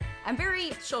I'm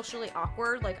very socially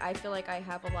awkward. Like, I feel like I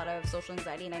have a lot of social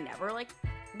anxiety and I never, like,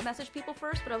 message people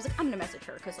first, but I was like, I'm gonna message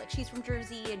her because, like, she's from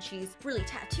Jersey and she's really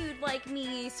tattooed like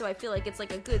me, so I feel like it's,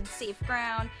 like, a good, safe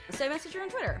ground. So I messaged her on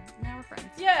Twitter. Now we're friends.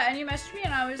 Yeah, and you messaged me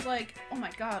and I was like, oh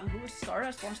my god, Louis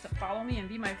Stardust wants to follow me and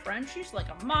be my friend. She's, like,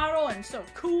 a model and so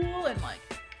cool and, like...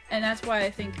 And that's why I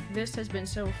think this has been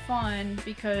so fun,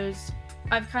 because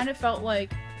I've kind of felt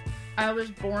like I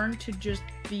was born to just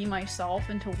be myself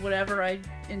into whatever I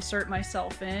insert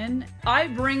myself in. I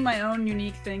bring my own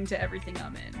unique thing to everything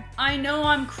I'm in. I know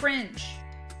I'm cringe.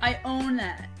 I own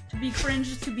that. To be cringe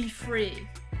is to be free.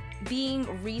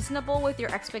 Being reasonable with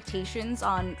your expectations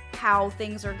on how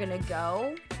things are gonna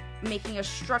go, making a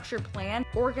structured plan,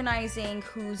 organizing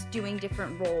who's doing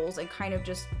different roles, and kind of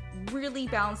just really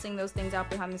balancing those things out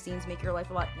behind the scenes make your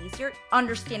life a lot easier.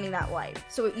 Understanding that life.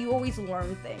 So you always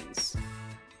learn things.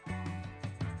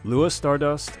 Lua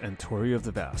Stardust and Tori of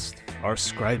the Vast are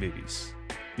Scrybabies.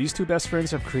 These two best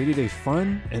friends have created a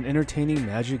fun and entertaining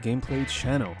Magic gameplay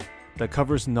channel that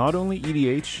covers not only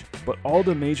EDH, but all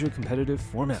the major competitive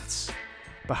formats.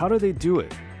 But how do they do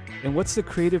it? And what's the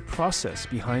creative process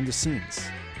behind the scenes?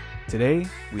 Today,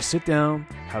 we sit down,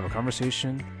 have a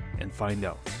conversation, and find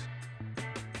out.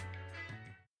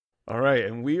 All right,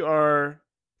 and we are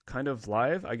kind of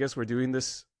live. I guess we're doing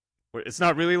this. It's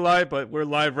not really live, but we're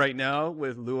live right now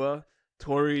with Lua,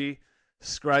 Tori,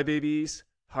 Scrybabies.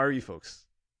 How are you folks?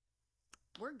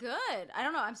 We're good. I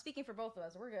don't know. I'm speaking for both of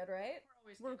us. We're good, right?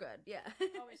 We're good. Yeah.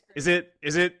 Is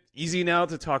it easy now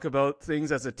to talk about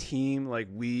things as a team, like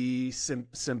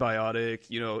symbiotic?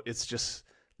 You know, it's just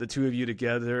the two of you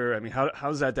together. I mean,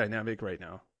 how's that dynamic right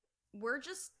now? We're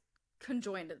just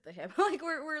conjoined at the hip. Like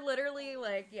we're literally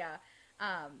like, yeah.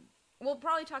 We'll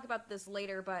probably talk about this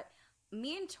later, but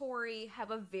me and Tori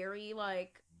have a very,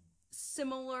 like,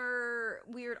 similar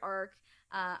weird arc.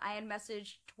 I had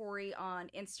messaged Tori on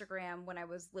Instagram when I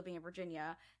was living in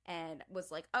Virginia and was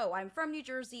like, oh, I'm from New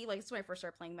Jersey. Like, this is when I first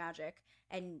started playing Magic.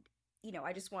 And, you know,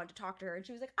 I just wanted to talk to her. And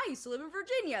she was like, I used to live in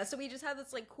Virginia. So we just had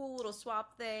this, like, cool little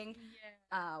swap thing.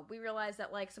 Yeah. We realized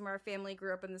that, like, some of our family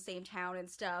grew up in the same town and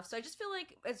stuff. So I just feel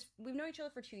like we've known each other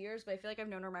for 2 years, but I feel like I've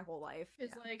known her my whole life.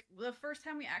 It's like the first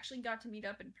time we actually got to meet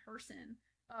up in person.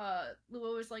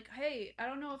 Lua was like, hey, I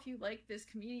don't know if you like this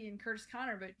comedian Curtis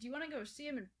Connor, but do you want to go see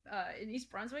him in East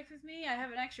Brunswick with me? I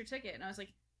have an extra ticket. And I was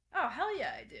like, oh, hell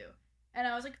yeah, I do. And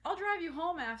I was like, I'll drive you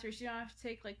home after so you don't have to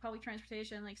take, like, public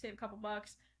transportation, like, save a couple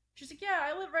bucks. She's like, yeah,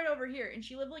 I live right over here. And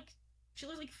she lives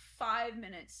like 5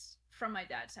 minutes from my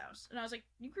dad's house. And I was like,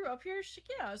 you grew up here? She's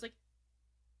like, yeah. I was like,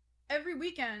 every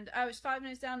weekend I was 5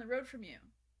 minutes down the road from you.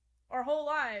 Our whole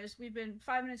lives we've been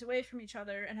 5 minutes away from each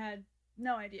other and had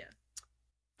no idea.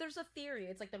 There's a theory.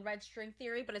 It's like the red string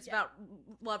theory, but it's about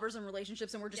lovers and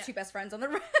relationships, and we're just two best friends on the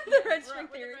red string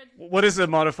theory. What is a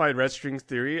modified red string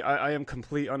theory? I am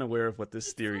completely unaware of what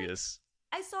this theory is.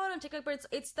 I saw it on TikTok, but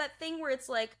it's that thing where it's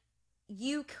like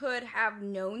you could have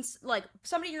known, like,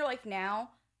 somebody in your life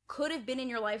now could have been in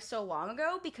your life so long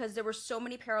ago because there were so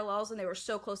many parallels and they were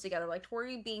so close together. Like,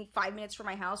 Tori being 5 minutes from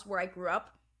my house where I grew up,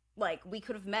 like, we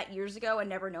could have met years ago and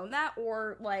never known that,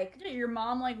 or, like... Yeah, your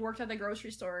mom, like, worked at the grocery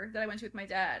store that I went to with my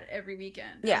dad every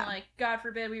weekend. Yeah. And, like, God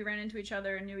forbid we ran into each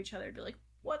other and knew each other. It'd be like,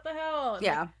 what the hell? And,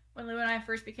 yeah. Like, when Lou and I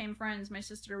first became friends, my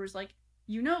sister was like,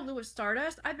 you know Louis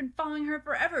Stardust? I've been following her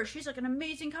forever. She's, like, an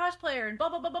amazing cosplayer and blah,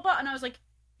 blah, blah, blah, blah. And I was like,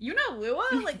 you know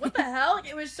Lua? Like, what the hell? Like,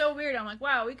 it was so weird. I'm like,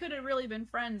 wow, we could have really been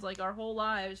friends, like, our whole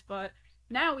lives, but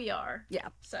now we are. Yeah.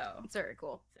 So. It's very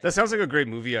cool. That sounds like a great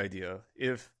movie idea.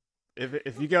 If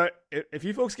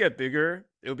you folks get bigger,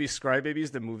 it'll be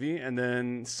Scrybabies the movie, and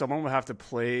then someone will have to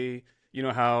play. You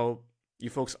know how you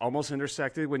folks almost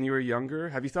intersected when you were younger.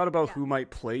 Have you thought about who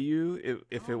might play you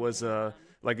if it was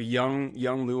like a young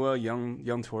Lua,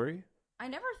 young Tori? I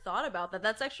never thought about that.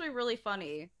 That's actually really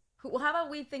funny. How about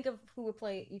we think of who would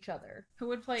play each other? Who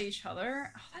would play each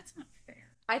other? Oh, that's not fair.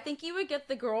 I think you would get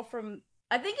the girl from...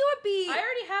 I think it would be... I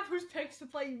already have who's picked to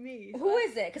play me. Who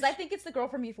is it? Because I think it's the girl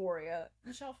from Euphoria.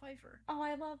 Michelle Pfeiffer. Oh,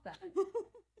 I love that.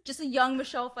 Just a young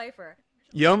Michelle Pfeiffer.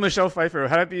 Young Michelle Pfeiffer.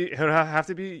 How would it have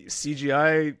to be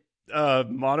CGI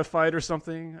modified or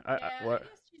something? I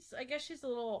guess she's a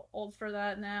little old for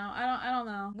that now. I don't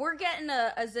know. We're getting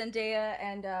a Zendaya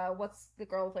and what's the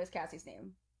girl who plays Cassie's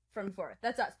name? From before.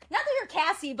 That's us. Not that you're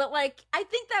Cassie, but, like, I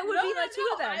think that would be the two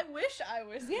of them. I wish I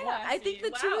was Yeah, Cassie. I think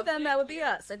the two of them, that would be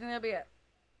us. I think that'd be it.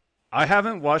 I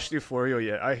haven't watched Euphoria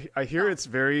yet. I hear it's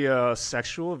very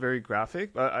sexual, very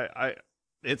graphic. But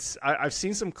I've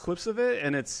seen some clips of it,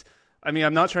 and it's I mean,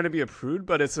 I'm not trying to be a prude,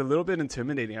 but it's a little bit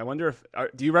intimidating. I wonder if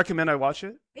do you recommend I watch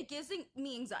it? It gives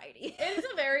me anxiety. It's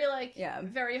a very Yeah.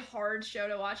 very hard show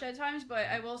to watch at times, but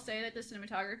I will say that the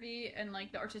cinematography and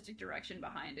like the artistic direction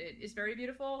behind it is very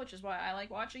beautiful, which is why I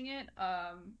like watching it.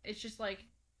 It's just like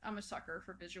I'm a sucker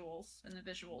for visuals, and the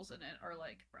visuals in it are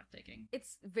like breathtaking.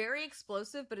 It's very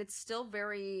explosive, but it's still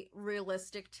very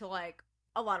realistic to like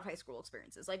a lot of high school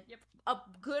experiences. Like Yep. a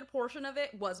good portion of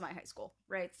it was my high school,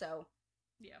 right? So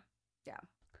Yeah.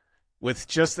 With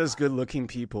just as good looking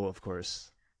people, of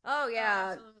course. oh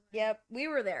yeah, Absolutely. yep, we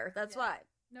were there. That's Yeah. why.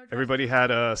 No dress Everybody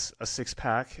had a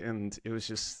 6-pack, and it was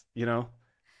just,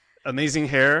 amazing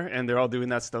hair, and they're all doing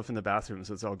that stuff in the bathroom,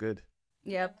 so it's all good.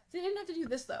 Yep. They didn't have to do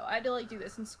this though. I had to like do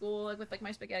this in school, like with like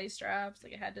my spaghetti straps.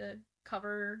 Like I had to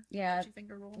cover Yeah.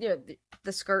 2-finger rule. Yeah,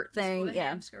 the skirt The thing. the Yeah.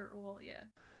 ham skirt rule. Yeah.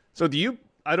 So do you,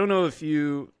 I don't know if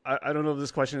you, I don't know if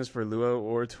this question is for Lua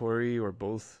or Tori or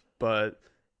both, but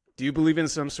do you believe in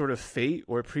some sort of fate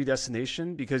or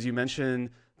predestination? Because you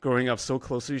mentioned growing up so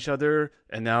close to each other,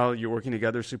 and now you're working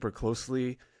together super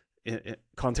closely,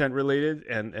 content related,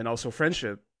 and also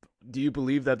friendship. Do you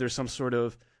believe that there's some sort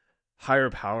of higher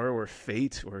power or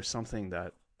fate or something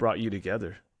that brought you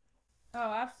together?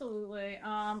 Oh, absolutely.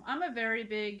 I'm a very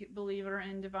big believer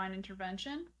in divine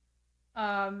intervention.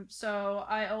 So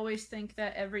I always think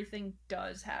that everything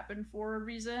does happen for a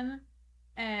reason,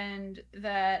 and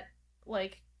that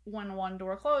like when one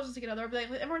door closes, like another. Like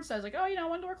everyone says, like, oh,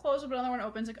 one door closes, but another one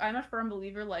opens. Like I'm a firm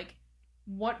believer, like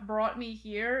what brought me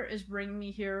here is bringing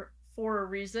me here for a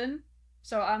reason.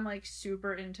 So I'm like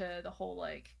super into the whole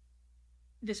like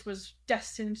this was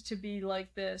destined to be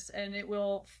like this, and it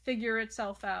will figure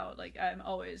itself out. Like I'm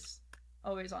always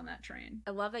on that train. I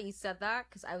love that you said that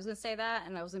because I was gonna say that,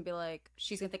 and I was gonna be like,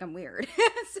 she's gonna think I'm weird.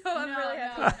 So I'm really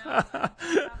happy. No,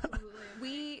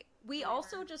 absolutely. We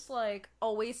also just like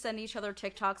always send each other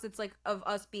TikToks. It's like of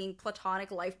us being platonic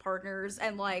life partners,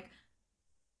 and like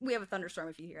we have a thunderstorm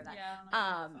if you hear that.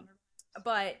 Yeah.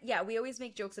 But yeah, we always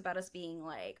make jokes about us being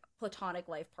like platonic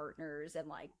life partners and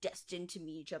like destined to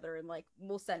meet each other, and like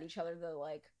we'll send each other the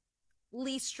like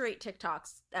least straight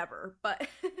TikToks ever. But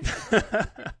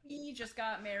he just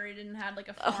got married and had like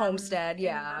a homestead,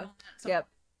 yeah. So, Yep.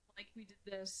 Like we did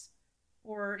this,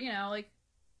 or like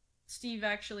Steve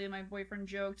actually, my boyfriend,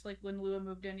 joked like when Lua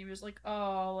moved in, he was like,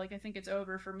 "Oh, like I think it's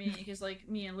over for me because like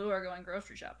me and Lua are going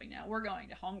grocery shopping now. We're going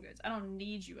to Home Goods. I don't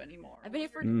need you anymore." I've been here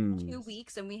for 2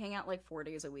 weeks, and we hang out like 4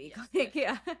 days a week. Like,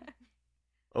 yeah.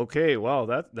 Okay, wow,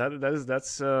 that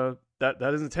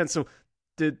is intense. So,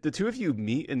 did the two of you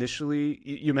meet initially?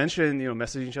 You mentioned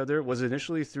messaging each other. Was it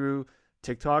initially through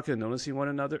TikTok and noticing one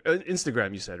another?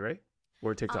 Instagram, you said, right?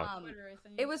 Or TikTok? Twitter, I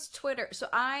think. It was Twitter. So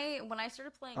when I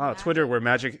started playing Twitter, where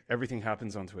magic, everything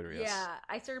happens on Twitter, yes. Yeah,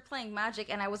 I started playing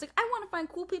Magic, and I was like, I want to find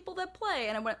cool people that play.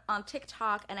 And I went on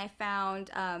TikTok, and I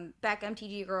found Beck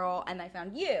MTG Girl, and I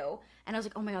found you. And I was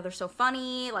like, oh my god, they're so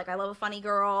funny. Like, I love a funny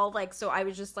girl. Like, so I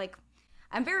was just like,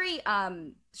 I'm very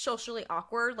socially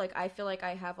awkward. Like, I feel like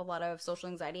I have a lot of social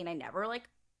anxiety, and I never like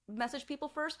message people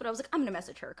first, but I was like, I'm gonna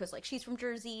message her because like she's from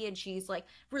Jersey and she's like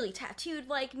really tattooed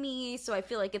like me, so I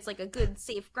feel like it's like a good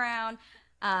safe ground.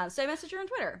 So I messaged her on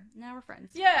Twitter. Now we're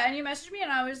friends. Yeah, and you messaged me,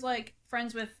 and I was like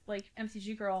friends with like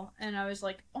MTG Girl, and I was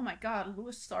like, oh my god,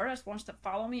 Louis Stardust wants to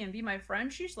follow me and be my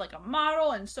friend. She's like a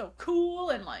model and so cool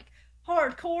and like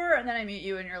hardcore. And then I meet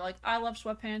you, and you're like, I love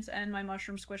sweatpants and my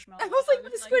mushroom squishmallow. I was like,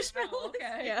 the squishmallow. Oh,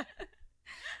 okay.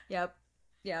 Yeah.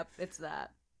 Yep. It's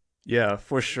that. Yeah,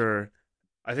 for sure.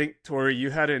 I think, Tori, you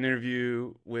had an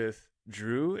interview with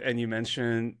Drew, and you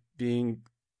mentioned being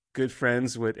good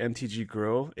friends with MTG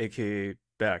Girl, aka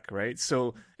Beck, right?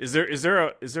 So, is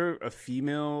there a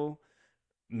female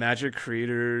Magic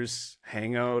creators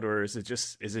hangout, or is it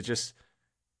just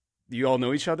you all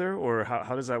know each other, or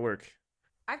how does that work?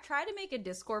 I've tried to make a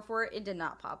Discord for it. It did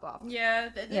not pop off. Yeah,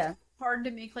 it's hard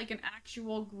to make like an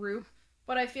actual group.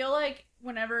 But I feel like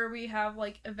whenever we have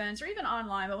like events, or even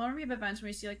online, but whenever we have events and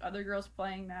we see like other girls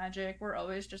playing Magic, we're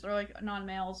always just, or like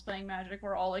non-males playing Magic,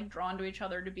 we're all like drawn to each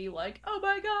other to be like, oh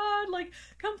my god, like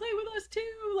come play with us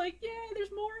too, like yay,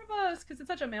 there's more of us, because it's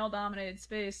such a male-dominated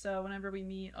space. So whenever we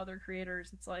meet other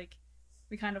creators, it's like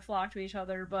we kind of flock to each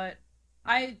other. But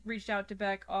I reached out to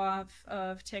Beck off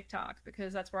of TikTok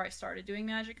because that's where I started doing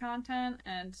Magic content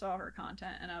and saw her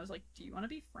content, and I was like, do you want to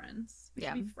be friends? We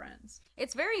should be friends.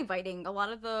 It's very inviting. A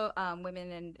lot of the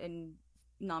women and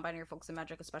non-binary folks in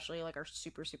Magic especially like are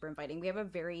super, super inviting. We have a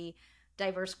very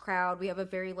diverse crowd. We have a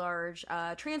very large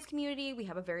trans community. We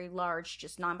have a very large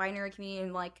just non-binary community,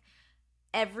 and like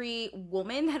every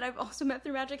woman that I've also met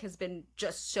through Magic has been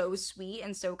just so sweet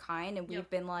and so kind, and we've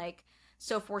been like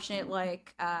so fortunate,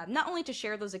 like, not only to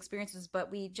share those experiences,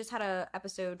 but we just had a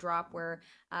episode drop where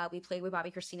we played with Bobby,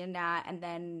 Christina, and Nat, and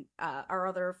then our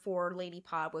other 4-lady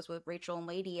pod was with Rachel and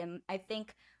Lady. And I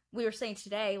think we were saying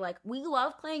today, like, we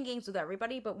love playing games with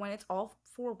everybody, but when it's all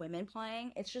 4 women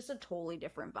playing, it's just a totally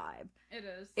different vibe. It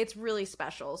is. It's really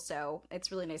special, so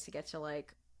it's really nice to get to,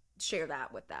 like, share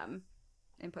that with them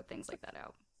and put things like that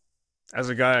out. As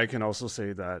a guy, I can also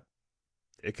say that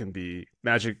it can be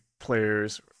Magic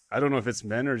players. I don't know if it's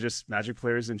men or just Magic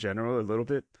players in general, a little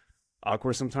bit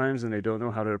awkward sometimes, and they don't know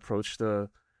how to approach the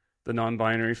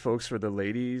non-binary folks or the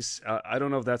ladies. I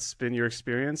don't know if that's been your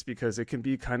experience, because it can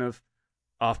be kind of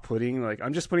off-putting. Like,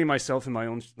 I'm just putting myself in my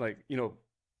own, like, you know,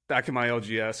 back in my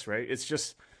LGS, right? It's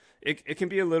just, it can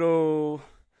be a little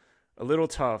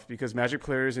tough, because Magic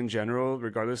players in general,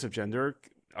 regardless of gender,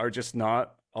 are just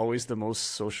not always the most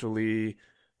socially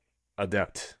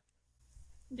adept.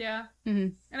 Yeah. Mm-hmm.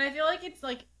 And I feel like it's,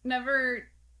 like, never,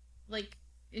 like,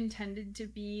 intended to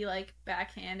be, like,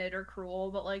 backhanded or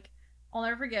cruel, but, like, I'll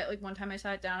never forget, like, one time I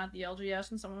sat down at the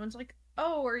LGS and someone was like,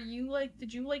 oh, are you, like,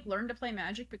 did you, like, learn to play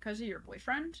Magic because of your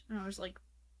boyfriend? And I was like,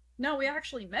 no, we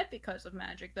actually met because of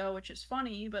Magic, though, which is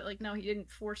funny, but, like, no, he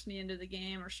didn't force me into the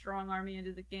game or strong-arm me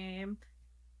into the game.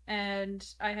 And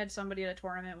I had somebody at a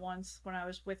tournament once when I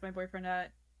was with my boyfriend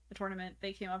at the tournament.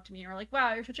 They came up to me and were like,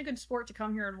 wow, you're such a good sport to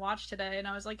come here and watch today. And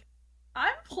I was like,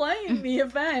 I'm playing the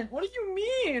event. What do you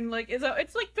mean? Like, it's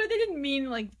like, but they didn't mean,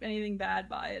 like, anything bad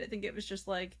by it. I think it was just,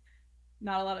 like,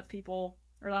 not a lot of people,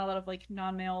 or not a lot of, like,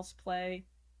 non-males play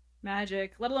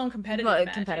Magic, let alone competitive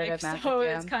Magic. So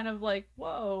yeah. It's kind of like,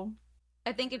 whoa.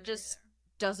 I think it just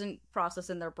doesn't process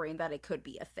in their brain that it could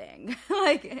be a thing.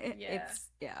 Like,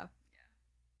 it's, yeah.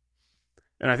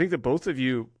 And I think that both of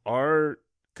you are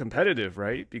competitive,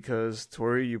 right? Because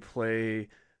Tori, you play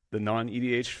the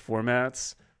non-EDH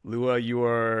formats. Lua, you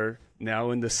are now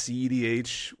in the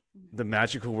CEDH, the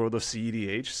magical world of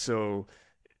CEDH. So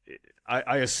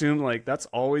I assume, like, that's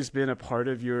always been a part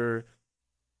of your...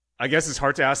 I guess it's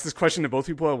hard to ask this question to both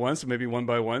people at once, or maybe one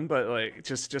by one, but, like,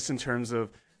 just in terms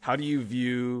of how do you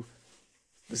view...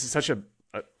 This is such a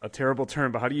terrible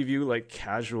term, but how do you view, like,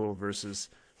 casual versus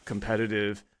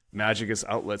competitive Magic as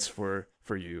outlets for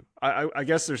you? I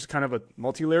guess there's kind of a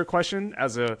multi-layer question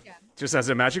just as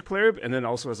a Magic player, and then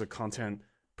also as a content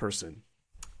person.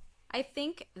 I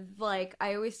think, like,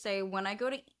 I always say when I go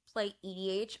to play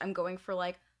EDH, I'm going for,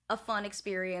 like, a fun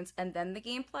experience and then the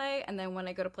gameplay, and then when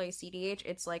I go to play CDH,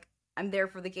 it's like I'm there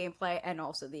for the gameplay and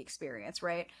also the experience,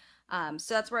 right?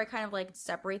 So that's where I kind of, like,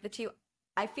 separate the two.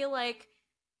 I feel like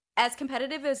as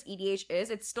competitive as EDH is,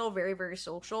 it's still very, very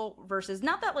social, versus,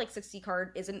 not that, like, 60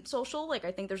 card isn't social. Like,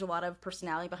 I think there's a lot of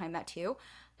personality behind that too.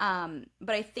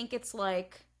 But I think it's,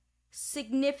 like,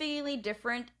 significantly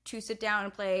different to sit down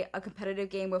and play a competitive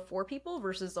game with 4 people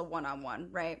versus a one-on-one,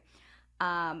 right?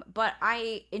 But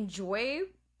I enjoy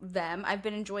them. I've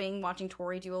been enjoying watching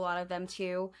Tori do a lot of them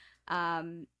too.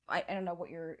 I don't know what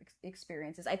your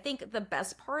experience is. I think the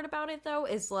best part about it, though,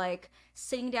 is, like,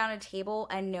 sitting down at a table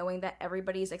and knowing that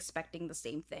everybody's expecting the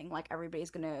same thing. Like,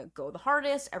 everybody's gonna go the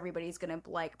hardest. Everybody's gonna,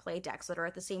 like, play decks that are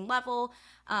at the same level.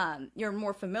 You're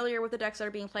more familiar with the decks that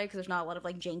are being played because there's not a lot of,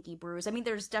 like, janky brews. I mean,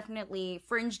 there's definitely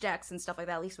fringe decks and stuff like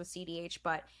that, at least with CDH,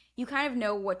 but you kind of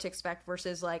know what to expect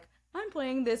versus, like, I'm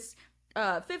playing this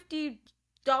 $50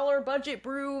 budget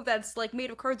brew that's, like, made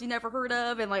of cards you never heard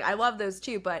of, and, like, I love those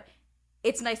too, but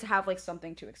it's nice to have, like,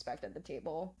 something to expect at the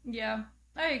table. Yeah,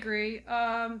 I agree.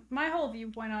 My whole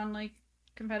viewpoint on, like,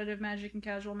 competitive Magic and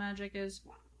casual Magic is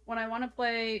when I want to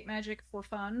play Magic for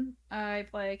fun, I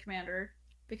play Commander,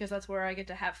 because that's where I get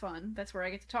to have fun. That's where I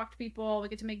get to talk to people, I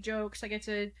get to make jokes, I get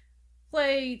to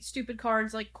play stupid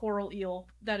cards like Coral Eel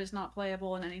that is not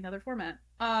playable in any other format.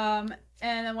 And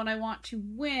then when I want to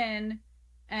win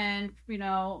and, you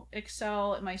know,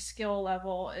 excel at my skill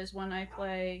level is when I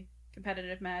play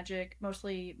competitive Magic,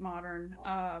 mostly modern.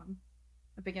 I've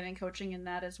been getting coaching in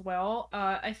that as well.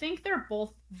 I think they're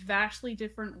both vastly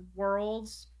different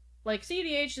worlds. Like,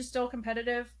 CDH is still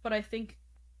competitive, but I think,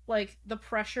 like, the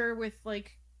pressure with,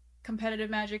 like, competitive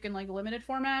Magic in, like, limited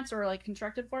formats, or, like,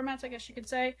 constructed formats, I guess you could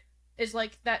say, is,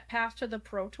 like, that path to the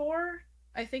Pro Tour.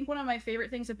 I think one of my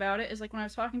favorite things about it is, like, when I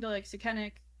was talking to, like,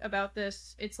 Sukenik about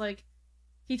this, it's like,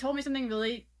 he told me something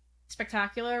really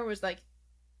spectacular, was, like,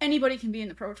 anybody can be in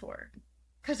the Pro Tour,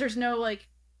 because there's no, like,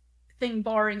 thing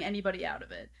barring anybody out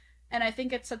of it. And I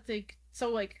think it's something so,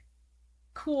 like,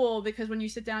 cool, because when you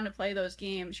sit down to play those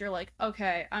games, you're like,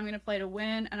 okay, I'm gonna play to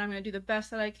win, and I'm gonna do the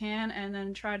best that I can, and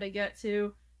then try to get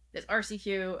to this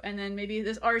RCQ, and then maybe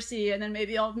this RC, and then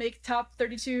maybe I'll make top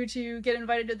 32 to get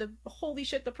invited to the holy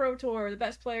shit, the Pro Tour. The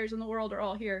best players in the world are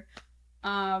all here.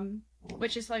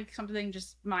 which is like something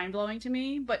just mind-blowing to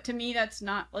me. But to me, that's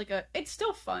not like it's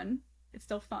still fun. It's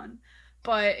still fun.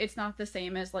 But it's not the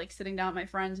same as like sitting down with my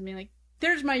friends and being like,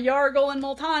 there's my Yargle and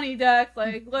Multani deck.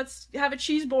 Like, let's have a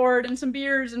cheese board and some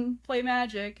beers and play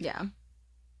Magic. Yeah.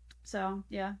 So,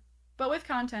 yeah. But with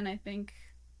content, I think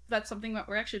that's something that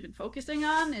we're actually been focusing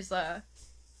on is, I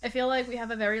feel like we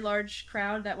have a very large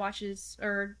crowd that watches,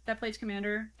 or that plays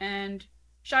Commander, and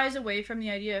shies away from the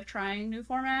idea of trying new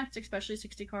formats, especially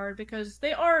 60 card, because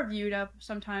they are viewed up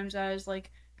sometimes as,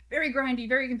 like, very grindy,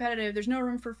 very competitive, there's no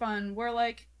room for fun, where,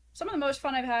 like, some of the most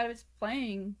fun I've had is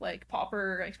playing, like,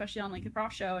 Pauper, especially on, like, the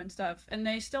Prof Show and stuff, and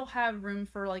they still have room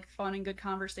for, like, fun and good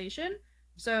conversation.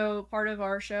 So part of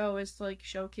our show is, like,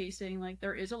 showcasing, like,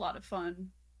 there is a lot of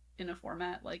fun in a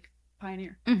format like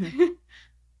Pioneer. Mm-hmm.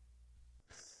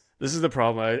 This is the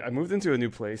problem. I moved into a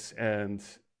new place, and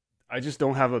I just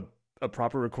don't have a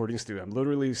proper recording studio. I'm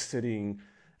literally sitting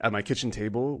at my kitchen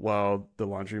table while the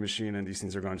laundry machine and these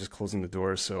things are gone, just closing the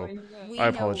door. So I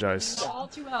apologize. All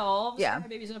 12 yeah.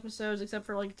 Scrybabies episodes, except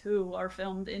for like 2, are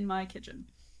filmed in my kitchen.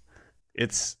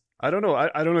 I don't know.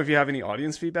 I don't know if you have any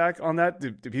audience feedback on that.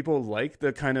 Do people like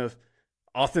the kind of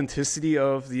authenticity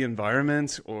of the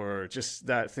environment, or just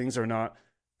that things are not?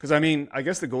 Because I mean, I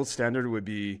guess the gold standard would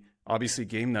be obviously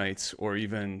game nights or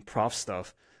even prof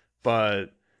stuff.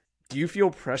 But do you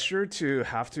feel pressure to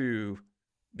have to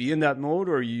be in that mode,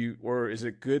 or is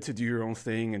it good to do your own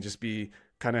thing and just be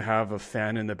kind of have a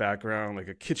fan in the background, like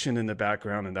a kitchen in the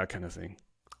background and that kind of thing?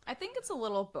 I think it's a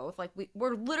little both. Like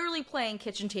we're literally playing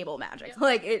kitchen table Magic. Yeah.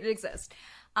 Like it exists.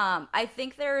 I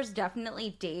think there's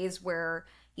definitely days where,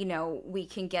 you know, we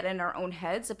can get in our own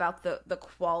heads about the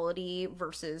quality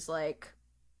versus like,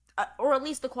 or at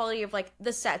least the quality of like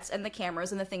the sets and the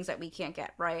cameras and the things that we can't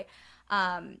get, right?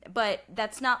 But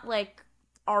that's not like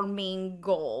our main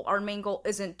goal. Our main goal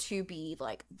isn't to be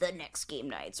like the next game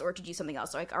nights or to do something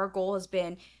else. Like our goal has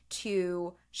been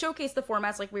to showcase the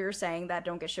formats, like we were saying, that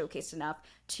don't get showcased enough,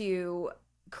 to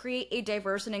create a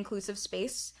diverse and inclusive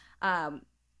space.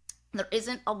 There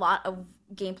isn't a lot of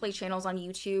gameplay channels on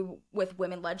YouTube with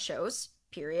women-led shows,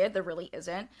 period. There really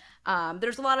isn't.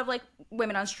 There's a lot of like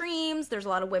women on streams. There's a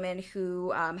lot of women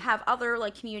who have other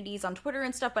like communities on Twitter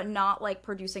and stuff, but not like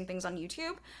producing things on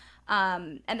YouTube.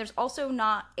 And there's also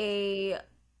not a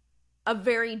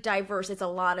very diverse, it's a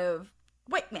lot of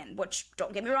white men, which,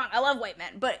 don't get me wrong, I love white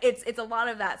men, but it's a lot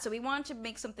of that. So we wanted to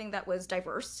make something that was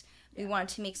diverse. We wanted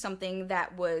to make something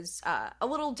that was a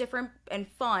little different and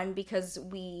fun, because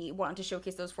we wanted to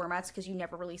showcase those formats, because you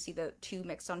never really see the two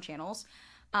mixed on channels.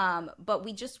 But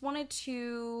we just wanted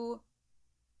to...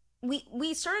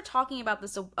 We started talking about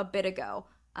this a bit ago.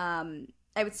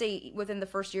 I would say within the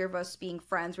first year of us being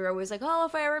friends, we were always like, oh,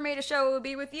 if I ever made a show, it would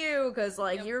be with you, because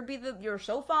like you're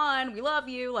so fun, we love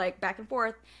you, like back and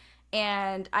forth.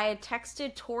 And I had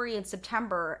texted Tori in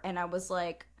September, and I was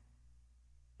like,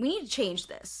 we need to change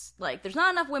this. Like, there's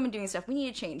not enough women doing stuff. We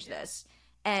need to change this.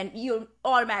 And you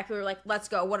automatically were like, let's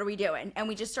go. What are we doing? And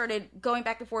we just started going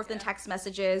back and forth in text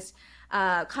messages,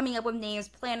 coming up with names,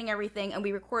 planning everything. And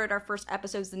we recorded our first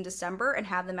episodes in December and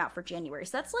have them out for January.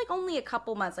 So that's like only a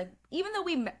couple months. Like, even though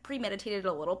we premeditated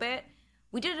a little bit,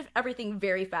 we did everything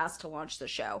very fast to launch the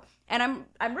show. And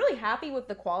I'm really happy with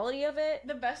the quality of it.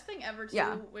 The best thing ever,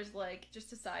 too, was, like,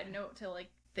 just a side note to, like,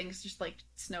 things just, like,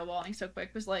 snowballing so quick,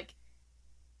 was, like,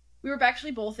 we were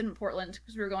actually both in Portland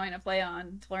because we were going to play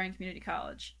on Tellurian Community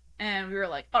College. And we were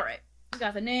like, all right, we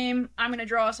got the name. I'm going to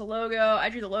draw us a logo. I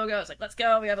drew the logo. I was like, let's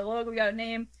go. We have a logo. We got a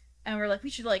name. And we were like, we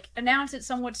should, like, announce it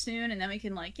somewhat soon. And then we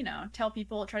can, like, you know, tell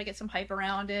people, try to get some hype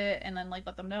around it. And then, like,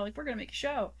 let them know, like, we're going to make a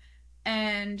show.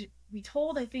 And we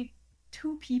told, I think,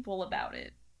 2 people about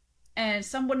it. And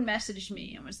someone messaged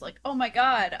me and was like, oh my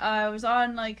god, I was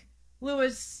on, like,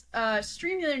 Lua's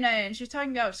stream the other night, and she was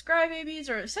talking about Scrybabies,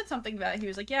 or said something about it. He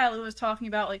was like, yeah, Lua was talking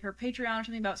about, like, her Patreon or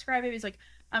something about Scrybabies. Like,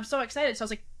 I'm so excited. So I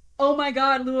was like, oh my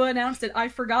god, Lua announced it. I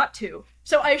forgot to.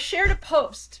 So I shared a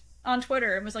post on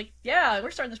Twitter and was like, yeah,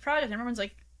 we're starting this project. And everyone's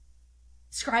like,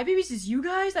 Scrybabies is you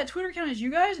guys? That Twitter account is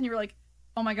you guys? And you were like,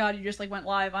 oh my god, you just, like, went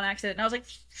live on accident. And I was like,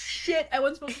 shit, I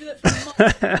wasn't supposed to do that for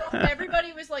months. So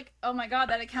everybody was like, oh my god,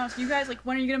 that account's you guys. Like,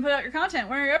 when are you gonna put out your content?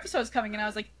 When are your episodes coming? And I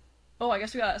was like, oh, I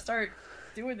guess we gotta start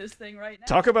doing this thing right now.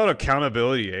 Talk about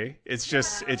accountability, eh? It's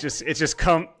just through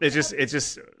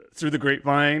the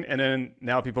grapevine, and then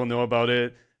now people know about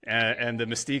it, and the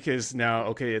mystique is now,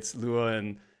 okay, it's Lua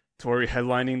and Tori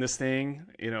headlining this thing.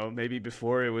 Maybe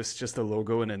before it was just a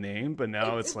logo and a name, but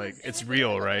now it's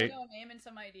real, right? A name and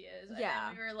some ideas. Yeah.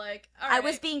 And we were like, I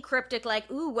was being cryptic,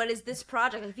 like, ooh, what is this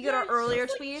project? Like, if you go to our earlier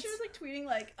tweets. She was like tweeting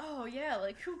like, oh yeah,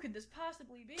 like who could this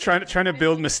possibly be? Trying to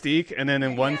build mystique, and then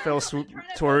in one fell swoop,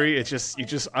 Tori, you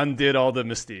just undid all the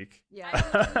mystique. Yeah.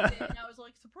 I did it, and I was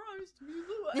like, surprised,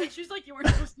 and she's like, you weren't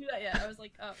supposed to do that yet. I was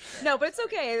like, oh. Shit. No, but it's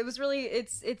okay. It was really,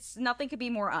 it's nothing could be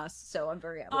more us. So I'm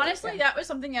very honestly, that was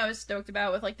something I was stoked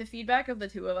about. With like the feedback of the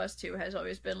two of us too has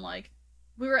always been like,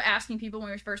 we were asking people when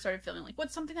we first started filming, like,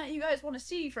 what's something that you guys want to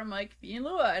see from like me and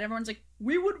Lua, and everyone's like,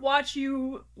 we would watch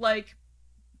you like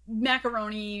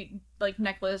macaroni like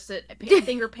necklace at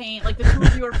finger paint, like the two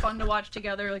of you are fun to watch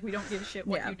together, like we don't give a shit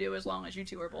what you do as long as you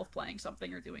two are both playing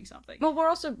something or doing something. Well, we're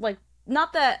also like,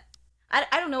 not that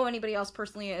I don't know anybody else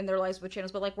personally in their lives with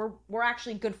channels, but like we're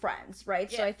actually good friends, right?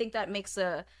 So I think that makes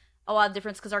a lot of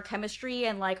difference because our chemistry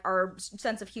and like our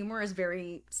sense of humor is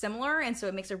very similar, and so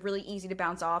it makes it really easy to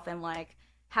bounce off and like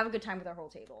have a good time with our whole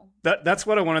table. That's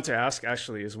what I wanted to ask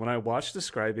actually, is when I watch the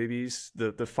Scrybabies,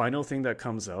 the final thing that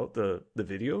comes out, the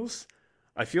videos,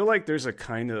 I feel like there's a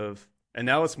kind of, and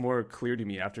now it's more clear to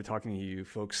me after talking to you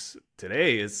folks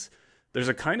today, is there's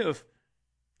a kind of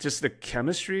just the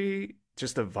chemistry,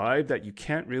 just the vibe that you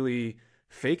can't really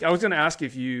fake. I was going to ask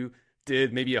if you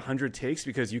did maybe 100 takes,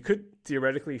 because you could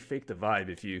theoretically fake the vibe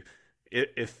if you,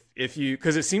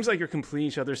 because it seems like you're completing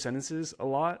each other's sentences a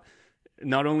lot,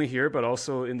 not only here, but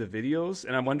also in the videos.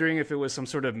 And I'm wondering if it was some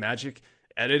sort of magic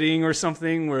editing or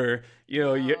something where,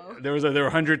 there were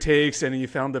 100 takes and you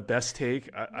found the best take.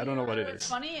 I don't know what it is. What's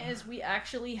funny is we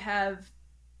actually have,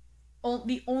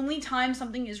 the only time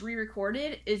something is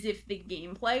re-recorded is if the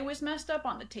gameplay was messed up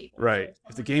on the table. Right. So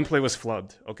if the gameplay was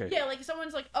flubbed. Okay. Yeah, like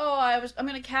someone's like, oh, I'm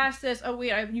going to cast this. Oh,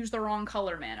 wait, I used the wrong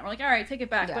color, man. And we're like, all right, take it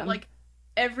back. Yeah. But like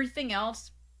everything else,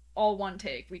 all one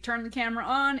take. We turn the camera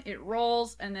on, it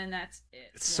rolls, and then that's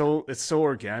it. It's so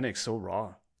organic, so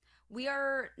raw. We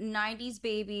are 90s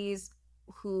babies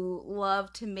who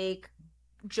love to make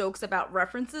jokes about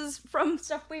references from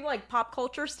stuff we like, pop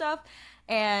culture stuff.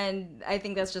 And I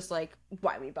think that's just like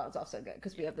why we bounce off so good,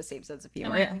 because we have the same sense of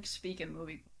humor. And I like speak in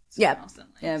movie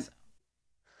constantly. Yeah.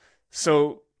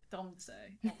 So dumb to say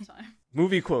all the time.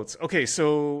 Movie quotes. Okay,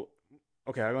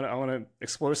 I want to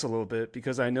explore this a little bit,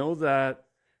 because I know that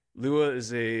Lua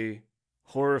is a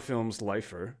horror films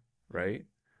lifer, right?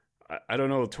 I don't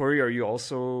know, Tori, are you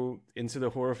also into the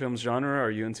horror films genre?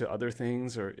 Are you into other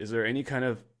things, or is there any kind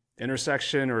of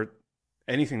intersection or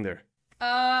anything there?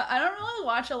 I don't really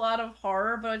watch a lot of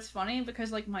horror, but it's funny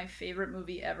because like my favorite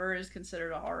movie ever is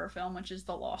considered a horror film, which is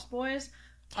The Lost Boys.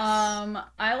 I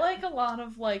like a lot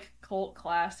of like cult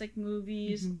classic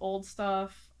movies, old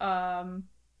stuff.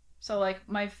 So like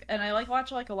I like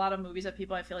watch like a lot of movies that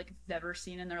people I feel like have never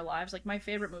seen in their lives. Like my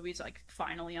favorite movie is like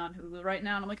finally on Hulu right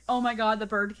now, and I'm like, oh my god, The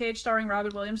Birdcage starring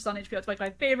Robin Williams is on HBO. It's like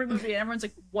my favorite movie, and everyone's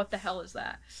like, what the hell is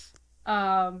that?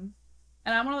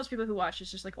 And I'm one of those people who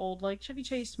watches just like old like Chevy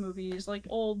Chase movies, like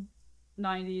old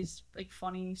 90s like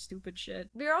funny stupid shit.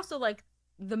 We're also like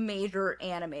the major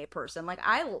anime person. Like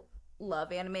I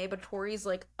love anime, but Tori's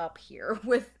like up here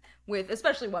with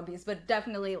especially One Piece, but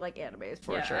definitely like animes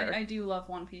for sure. I do love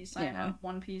One Piece. I'm a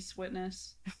One Piece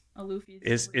witness. A Luffy.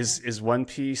 Is One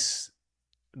Piece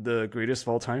the greatest of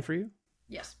all time for you?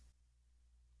 Yes.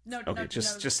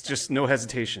 Just no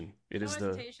hesitation. It is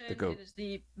the GOAT. It is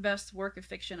the best work of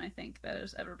fiction I think that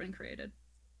has ever been created.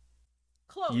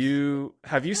 Close.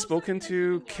 Have you spoken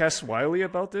to Kes Wiley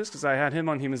about this? Because I had him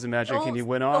on Humans and Magic, and he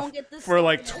went off for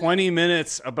like 20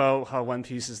 minutes about how One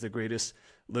Piece is the greatest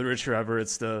literature ever.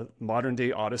 It's the modern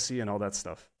day Odyssey and all that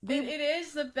stuff. It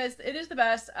is the best. It is the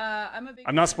best. I'm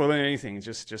not spoiling anything.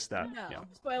 Just that. No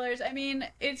spoilers. I mean,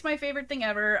 it's my favorite thing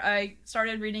ever. I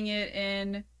started reading it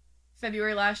in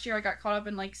February last year. I got caught up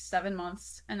in like 7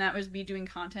 months, and that was me doing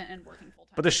content and working full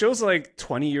time. But the show's like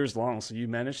 20 years long, so you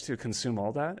managed to consume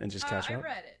all that and just catch up? I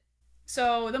read it.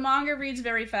 So the manga reads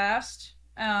very fast,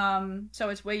 so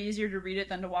it's way easier to read it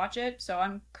than to watch it. So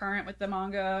I'm current with the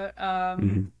manga.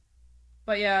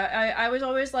 But yeah, I was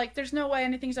always like, there's no way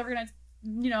anything's ever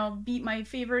gonna, beat my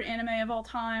favorite anime of all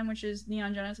time, which is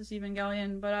Neon Genesis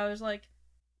Evangelion. But I was like,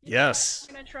 yes,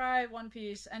 I'm gonna try One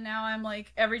Piece. And now I'm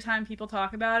like, every time people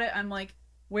talk about it, I'm like,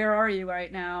 where are you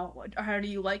right now? How do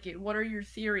you like it? What are your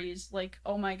theories? Like,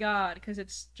 oh my god, because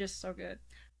it's just so good.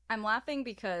 I'm laughing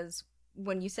because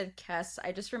when you said Kes,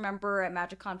 I just remember at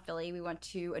MagicCon Philly, we went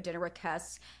to a dinner with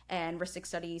Kes and Ristic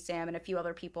Study, Sam, and a few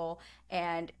other people,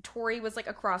 and Tori was like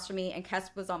across from me, and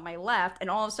Kes was on my left, and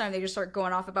all of a sudden they just start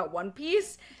going off about One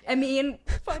Piece, and me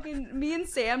and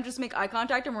Sam just make eye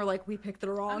contact, and we're like, we picked the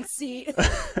wrong seat.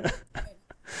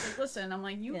 Like, listen, I'm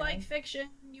like, you Yeah. like fiction,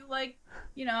 you like,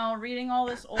 reading all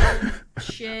this old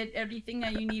shit, everything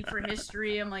that you need for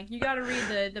history. I'm like, you got to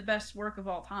read the best work of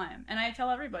all time. And I tell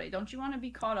everybody, don't you want to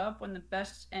be caught up when the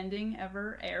best ending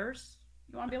ever airs?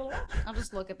 You want to be able to watch it. I'll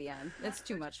just look at the end. It's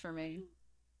too much for me.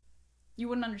 You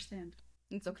wouldn't understand.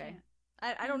 It's You okay.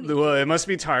 can't. I don't need Lua, to. it must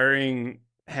be tiring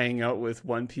hanging out with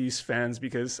One Piece fans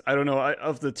because I don't know,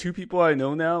 of the two people I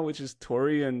know now, which is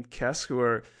Tori and Kes, who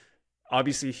are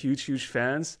obviously huge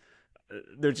fans.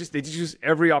 They just use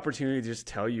every opportunity to just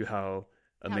tell you how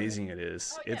amazing it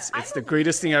is. Oh, yeah. It's the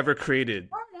greatest thing ever created.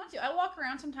 Hard not to. I walk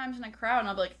around sometimes in a crowd and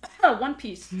I'll be like, oh, One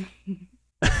Piece.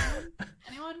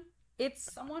 Anyone?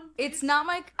 Someone? It's not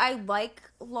like I like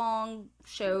long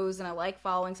shows and I like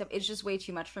following stuff. It's just way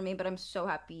too much for me, but I'm so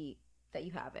happy that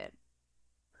you have it.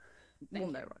 Thank We'll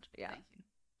you. never watch it. Yeah. Thank you.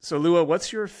 So Lua, what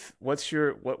is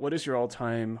your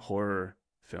all-time horror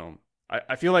film?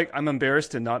 I feel like I'm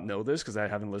embarrassed to not know this because I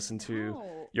haven't listened to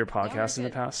Oh, your no, podcast in you're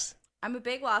the good. past. I'm a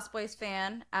big Lost Boys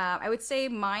fan. I would say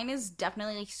mine is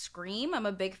definitely Scream. I'm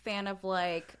a big fan of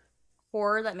like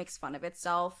horror that makes fun of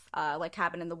itself, like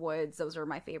Cabin in the Woods. Those are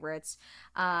my favorites.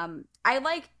 I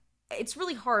like. It's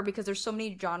really hard because there's so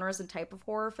many genres and type of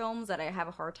horror films that I have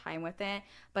a hard time with it.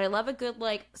 But I love a good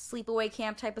like sleepaway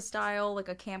camp type of style, like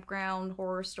a campground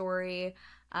horror story.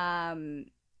 And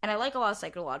I like a lot of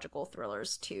psychological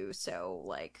thrillers too. So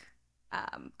like,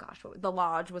 The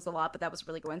Lodge was a lot, but that was a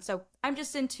really good one. So I'm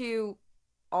just into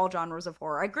all genres of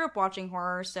horror. I grew up watching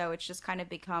horror, so it's just kind of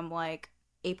become like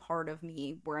a part of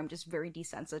me where I'm just very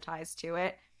desensitized to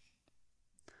it.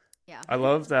 Yeah. I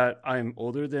love that I'm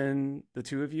older than the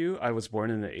two of you. I was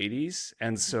born in the 80s.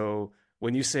 And so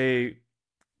when you say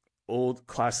old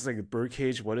classics like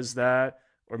Birdcage, what is that?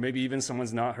 Or maybe even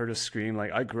someone's not heard of Scream.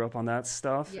 Like I grew up on that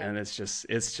stuff. Yeah. And it's just,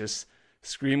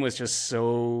 Scream was just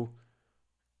so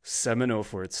seminal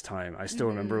for its time. I still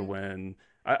remember when,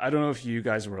 I don't know if you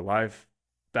guys were alive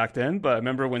back then, but I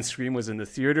remember when Scream was in the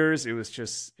theaters, it was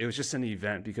just an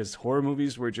event because horror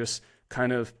movies were just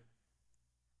kind of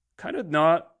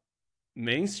not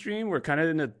mainstream. We're kind of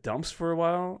in the dumps for a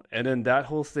while, and then that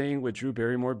whole thing with Drew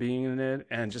Barrymore being in it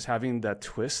and just having that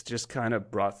twist just kind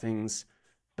of brought things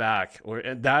back. Or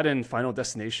that and Final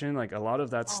Destination, like a lot of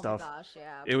that stuff. Oh my gosh,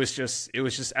 yeah. It was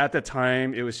just at the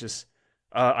time. It was just.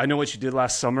 I Know What You Did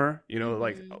Last Summer. You know,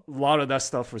 like a lot of that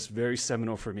stuff was very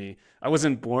seminal for me. I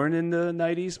wasn't born in the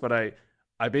 '90s, but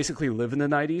I basically live in the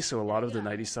 '90s, so a lot of the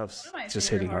 '90s stuff's One of my just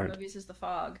favorite hitting horror hard. movies is The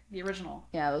Fog, the original.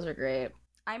 Yeah, those are great.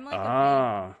 I'm like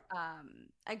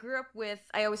I grew up with,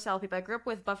 I always tell people, I grew up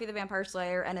with Buffy the Vampire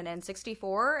Slayer and an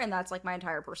N64, and that's like my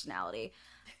entire personality,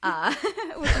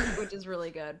 which is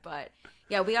really good. But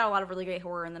yeah, we got a lot of really great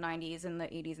horror in the 90s and the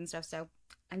 80s and stuff, so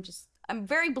I'm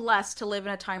very blessed to live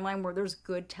in a timeline where there's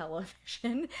good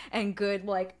television and good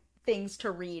like things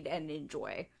to read and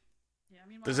enjoy. Yeah, I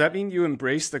mean, Does that mean you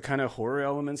embrace the kind of horror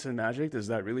elements in Magic? Does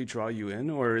that really draw you in,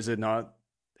 or is it not?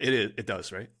 It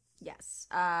does, right? Yes.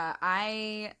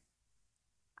 I've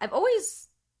always,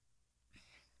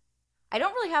 I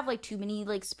don't really have like too many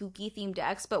like spooky themed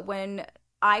decks, but when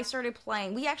I started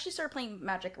playing, we actually started playing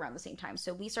Magic around the same time.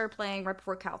 So we started playing right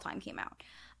before Cal Time came out.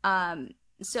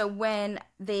 So when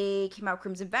they came out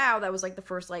Crimson Vow, that was like the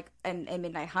first like and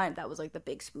Midnight Hunt, that was like the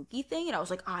big spooky thing, and I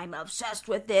was like, I'm obsessed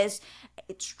with this.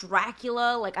 It's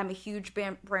Dracula, like I'm a huge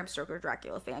Bram Stoker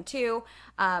Dracula fan too.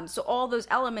 So all those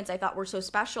elements I thought were so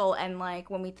special, and like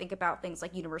when we think about things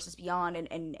like Universes Beyond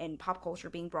and pop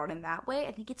culture being brought in that way,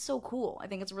 I think it's so cool. I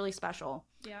think it's really special.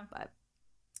 Yeah. But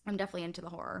I'm definitely into the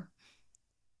horror.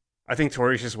 I think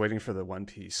Tori's just waiting for the One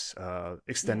Piece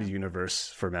extended universe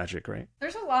for Magic, right?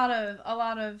 There's a lot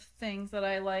of things that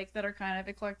I like that are kind of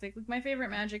eclectic. Like my favorite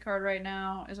Magic card right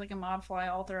now is like a mod fly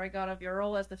altar I got of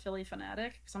Ural as the Philly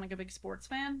Fanatic because I'm like a big sports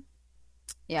fan.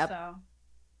 Yep. So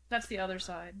that's the other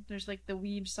side. There's like the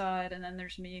weeb side, and then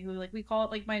there's me who like we call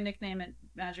it like my nickname at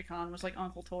MagicCon was like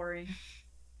Uncle Tori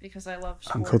because I love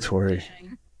sports Uncle Tori. and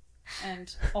fishing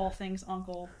and all things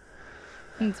uncle.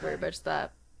 It's very much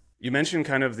that. You mentioned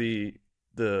kind of the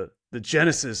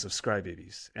genesis of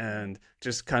Scrybabies, and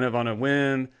just kind of on a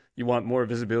whim, you want more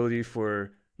visibility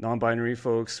for non-binary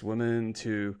folks, women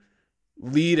to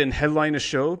lead and headline a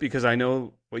show, because I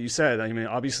know what you said. I mean,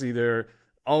 obviously there are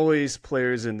always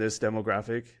players in this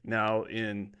demographic now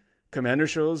in Commander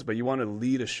shows, but you want to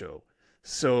lead a show.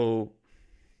 So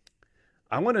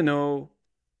I want to know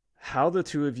how the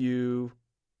two of you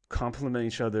complement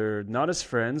each other, not as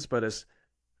friends, but as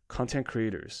content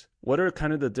creators. What are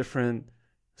kind of the different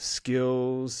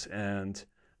skills and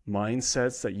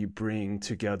mindsets that you bring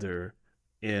together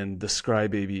in the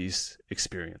Scrybabies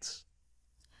experience?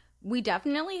 We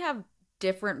definitely have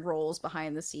different roles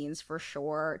behind the scenes for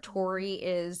sure. Tori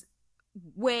is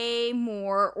way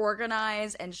more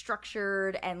organized and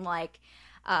structured and like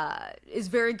is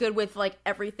very good with like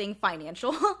everything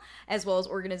financial as well as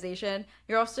organization.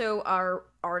 You're also our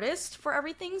artist for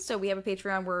everything, so we have a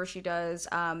Patreon where she does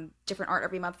different art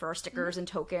every month for our stickers and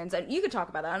tokens, and you could talk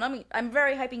about that. And I mean, I'm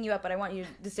very hyping you up, but I want you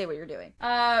to say what you're doing.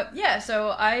 Yeah,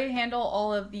 so I handle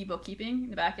all of the bookkeeping in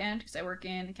the back end because I work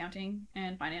in accounting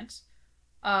and finance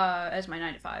as my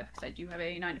 9 to 5 because I do have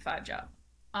a 9 to 5 job.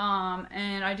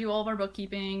 And I do all of our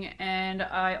bookkeeping, and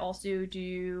I also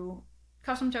do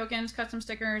custom tokens, custom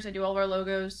stickers. I do all of our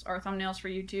logos, our thumbnails for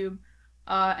YouTube,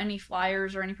 any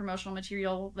flyers or any promotional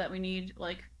material that we need,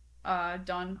 like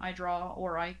done, I draw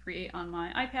or I create on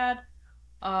my iPad.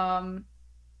 And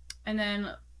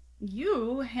then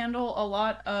you handle a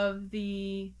lot of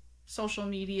the social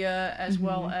media as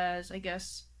well as, I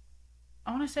guess,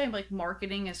 I want to say like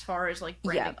marketing as far as like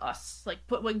branding us, like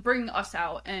bringing us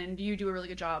out, and you do a really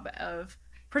good job of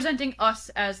presenting us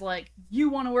as like you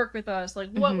want to work with us,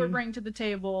 like what we're bringing to the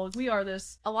table. We are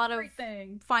this a lot of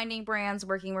thing. Finding brands,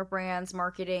 working with brands,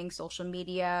 marketing, social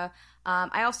media.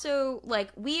 I also like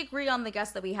we agree on the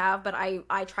guests that we have, but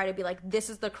I try to be like, this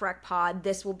is the correct pod.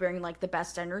 This will bring like the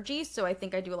best energy. So I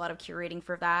think I do a lot of curating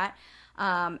for that,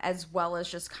 as well as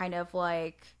just kind of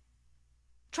like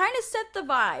trying to set the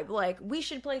vibe. Like, we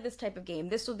should play this type of game.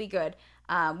 This will be good.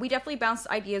 We definitely bounce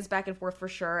ideas back and forth for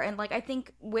sure. And like, I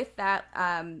think with that,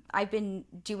 I've been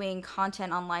doing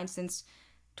content online since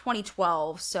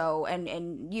 2012. So,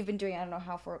 and you've been doing, I don't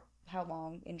know how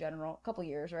long in general, a couple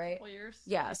years, right? Couple years.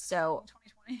 Yeah. So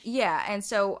 2020. yeah. And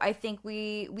so I think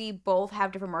we both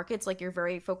have different markets. Like, you're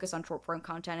very focused on short form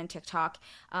content and TikTok.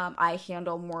 I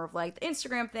handle more of like the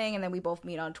Instagram thing, and then we both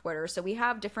meet on Twitter. So we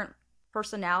have different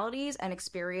personalities and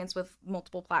experience with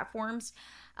multiple platforms,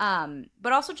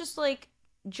 but also just like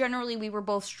generally we were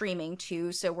both streaming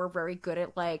too, so we're very good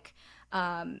at like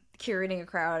curating a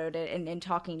crowd and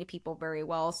talking to people very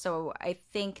well. So I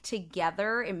think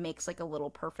together it makes like a little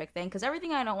perfect thing, because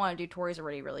everything I don't want to do, Tori's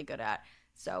already really good at,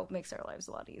 so it makes our lives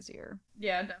a lot easier.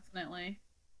 Yeah, definitely.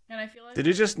 And I feel like did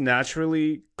it just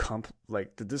naturally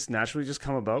did this naturally just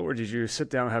come about, or did you sit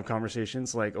down and have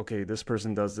conversations like, okay, this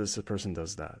person does this person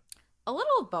does that? A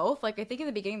little of both. Like, I think in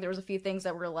the beginning there was a few things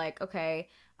that were like, okay,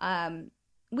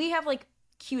 we have like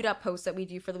queued up posts that we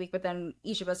do for the week, but then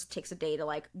each of us takes a day to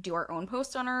like do our own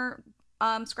posts on our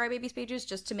Scrybabies pages,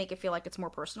 just to make it feel like it's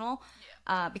more personal,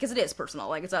 because it is personal,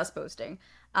 like it's us posting.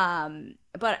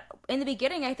 But in the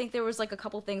beginning, I think there was like a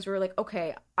couple things where we were like,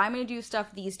 okay, I'm gonna do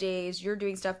stuff these days, you're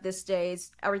doing stuff this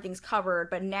days, everything's covered.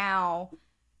 But now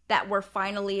that we're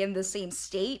finally in the same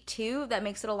state too, that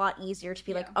makes it a lot easier to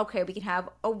be like, okay, we can have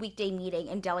a weekday meeting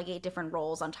and delegate different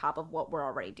roles on top of what we're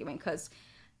already doing, because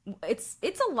it's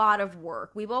a lot of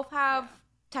work. We both have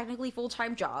technically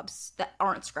full-time jobs that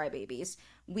aren't Scrybabies.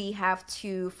 We have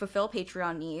to fulfill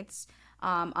Patreon needs,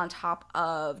 on top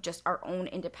of just our own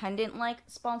independent like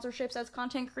sponsorships as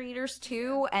content creators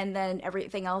too, and then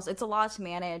everything else. It's a lot to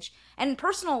manage, and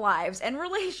personal lives and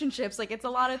relationships. Like, it's a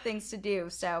lot of things to do.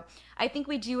 So I think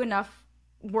we do enough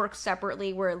work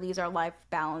separately where it leaves our life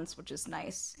balance, which is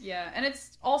nice. Yeah, and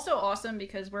it's also awesome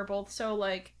because we're both so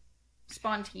like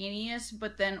spontaneous,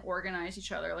 but then organize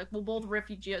each other. Like, we'll both riff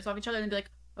off each other and be like,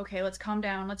 okay, let's calm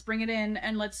down, let's bring it in,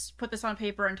 and let's put this on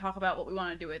paper and talk about what we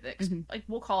want to do with it. Like,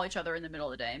 we'll call each other in the middle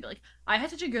of the day and be like, I had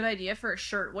such a good idea for a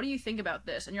shirt, what do you think about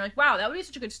this? And you're like, wow, that would be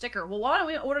such a good sticker. Well, why don't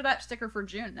we order that sticker for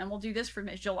June, and we'll do this for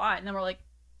July? And then we're like,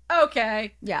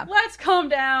 okay, yeah, let's calm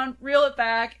down, reel it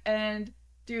back, and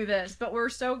do this. But we're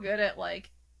so good at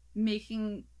like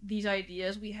making these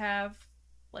ideas we have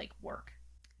like work.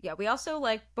 Yeah, we also,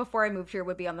 like, before I moved here,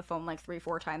 would be on the phone, like,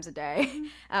 3-4 times a day,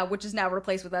 which is now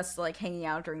replaced with us, like, hanging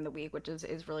out during the week, which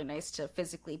is really nice to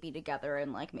physically be together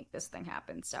and, like, make this thing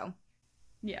happen, so.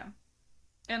 Yeah.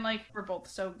 And, like, we're both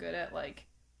so good at, like,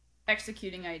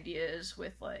 executing ideas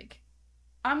with, like,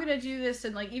 I'm gonna do this,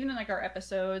 and, like, even in, like, our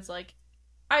episodes, like,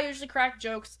 I usually crack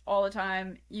jokes all the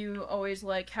time. You always,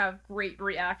 like, have great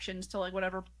reactions to, like,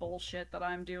 whatever bullshit that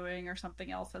I'm doing or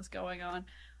something else that's going on.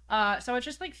 So it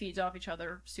just like feeds off each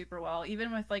other super well.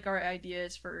 Even with like our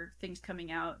ideas for things coming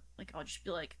out, like I'll just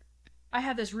be like, I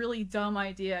have this really dumb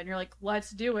idea, and you're like,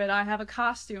 let's do it. I have a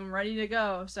costume ready to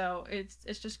go. So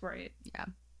it's just great. Yeah.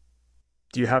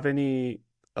 Do you have any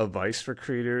advice for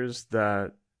creators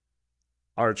that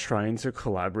are trying to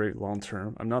collaborate long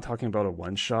term? I'm not talking about a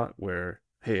one shot where,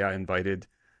 hey, I invited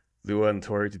Lua and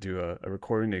Tori to do a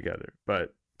recording together,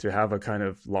 but to have a kind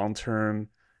of long term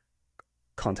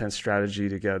content strategy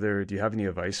together. Do you have any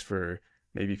advice for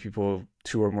maybe 2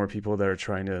 or more people that are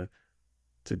trying to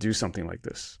do something like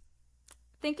this?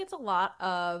 think it's a lot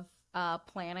of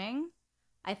planning.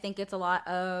 I think it's a lot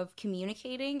of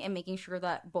communicating and making sure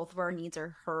that both of our needs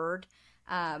are heard.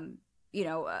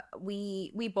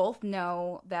 We both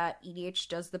know that EDH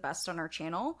does the best on our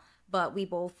channel, but we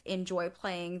both enjoy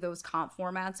playing those comp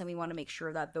formats, and we want to make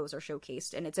sure that those are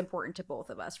showcased, and it's important to both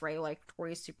of us, right? Like,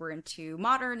 Tori's super into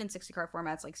modern and 60 card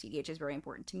formats, like CDH is very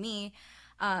important to me.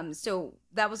 So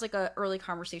that was like a early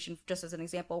conversation, just as an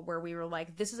example, where we were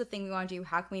like, this is a thing we want to do.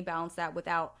 How can we balance that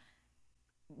without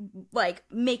like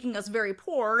making us very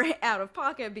poor out of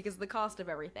pocket because of the cost of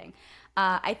everything?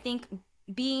 I think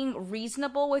being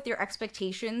reasonable with your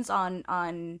expectations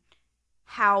on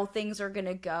how things are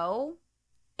gonna go,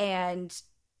 and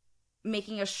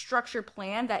making a structured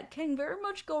plan that can very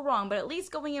much go wrong, but at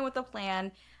least going in with a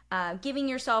plan, giving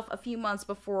yourself a few months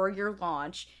before your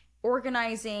launch,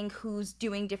 organizing who's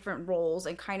doing different roles,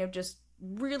 and kind of just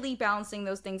really balancing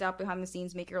those things out behind the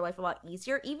scenes make your life a lot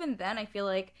easier. Even then, I feel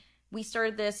like we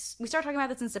started talking about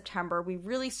this in September. We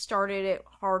really started it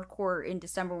hardcore in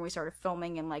December when we started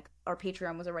filming, and like our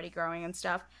Patreon was already growing and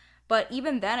stuff. But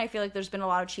even then, I feel like there's been a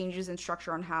lot of changes in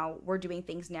structure on how we're doing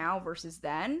things now versus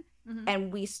then. Mm-hmm.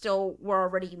 And we still were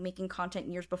already making content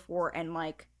years before and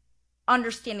like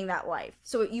understanding that life.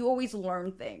 So you always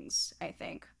learn things, I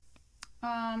think.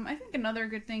 I think another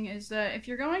good thing is that if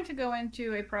you're going to go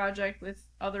into a project with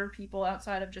other people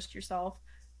outside of just yourself,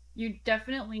 you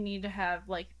definitely need to have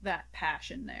like that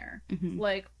passion there. Mm-hmm.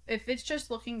 Like, if it's just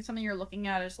something you're looking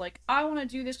at as like, I want to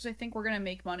do this because I think we're going to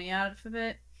make money out of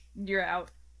it, you're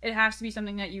out. It has to be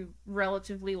something that you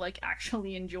relatively like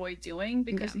actually enjoy doing,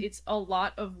 because it's a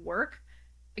lot of work,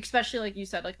 especially like you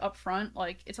said, like up front.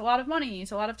 Like, it's a lot of money,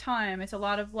 it's a lot of time, it's a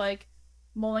lot of like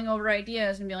mulling over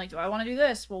ideas and being like, do I want to do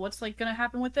this? Well, what's like gonna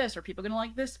happen with this? Are people gonna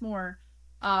like this more?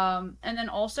 And then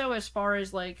also, as far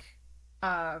as like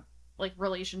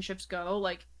relationships go,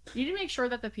 like, you need to make sure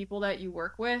that the people that you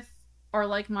work with are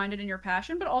like-minded in your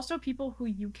passion, but also people who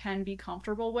you can be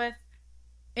comfortable with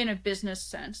in a business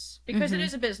sense, because it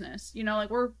is a business, you know, like,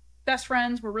 we're best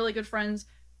friends, we're really good friends,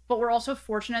 but we're also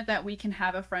fortunate that we can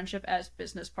have a friendship as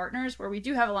business partners where we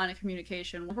do have a line of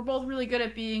communication. We're both really good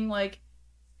at being like,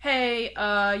 hey,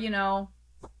 I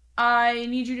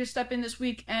need you to step in this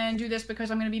week and do this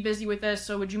because I'm going to be busy with this,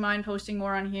 so would you mind posting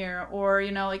more on here? Or,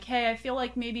 like, hey, I feel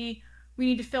like maybe we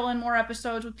need to fill in more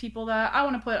episodes with people that I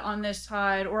want to put on this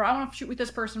side, or I want to shoot with this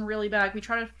person really bad. We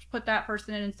try to put that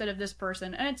person in instead of this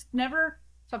person. And it's never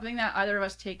something that either of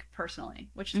us take personally,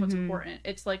 which is what's important.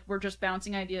 It's like we're just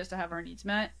bouncing ideas to have our needs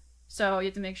met. So you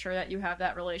have to make sure that you have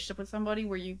that relationship with somebody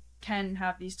where you can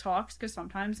have these talks, because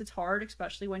sometimes it's hard,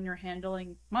 especially when you're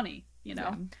handling money,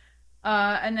 Yeah.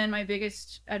 And then my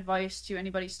biggest advice to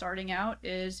anybody starting out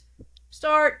is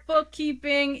start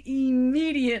bookkeeping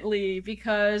immediately,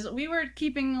 because we were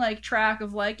keeping like track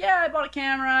of like, yeah, I bought a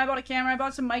camera, I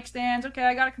bought some mic stands, okay,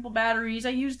 I got a couple batteries, I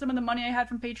used some of the money I had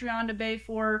from Patreon to pay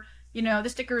for, the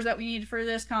stickers that we need for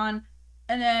this con.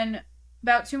 And then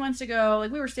about 2 months ago,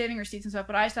 like, we were saving receipts and stuff,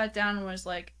 but I sat down and was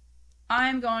like,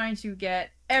 I'm going to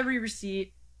get every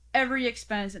receipt, every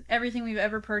expense, and everything we've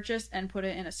ever purchased and put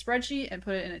it in a spreadsheet and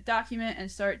put it in a document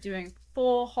and start doing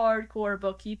full hardcore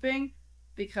bookkeeping,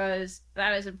 because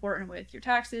that is important with your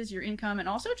taxes, your income, and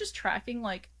also just tracking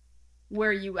like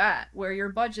where your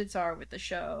budgets are with the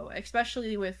show,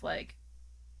 especially with like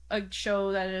a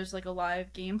show that is like a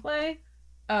live gameplay.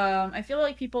 I feel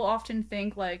like people often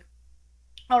think like,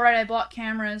 all right, I bought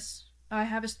cameras, I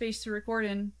have a space to record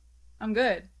in, I'm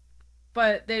good.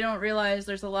 But they don't realize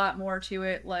there's a lot more to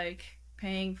it, like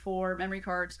paying for memory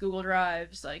cards, Google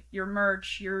Drives, like your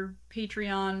merch, your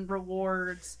Patreon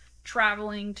rewards,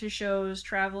 traveling to shows,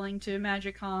 traveling to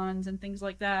Magic Cons and things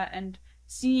like that, and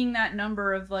seeing that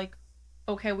number of like,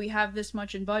 okay, we have this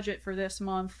much in budget for this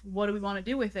month, what do we want to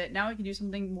do with it? Now we can do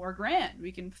something more grand.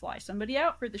 We can fly somebody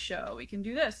out for the show. We can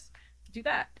do this, do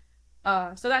that.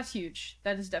 So that's huge.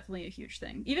 That is definitely a huge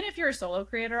thing. Even if you're a solo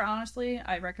creator, honestly,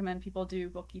 I recommend people do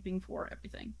bookkeeping for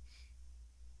everything.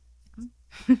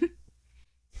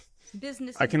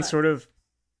 Business. I can sort of...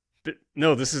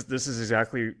 No, this is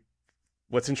exactly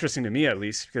what's interesting to me, at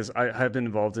least, because I have been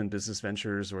involved in business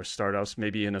ventures or startups,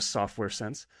 maybe in a software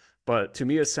sense. But to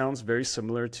me, it sounds very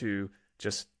similar to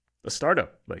just a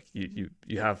startup. Like, you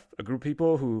have a group of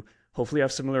people who hopefully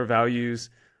have similar values,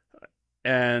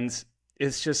 and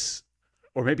it's just...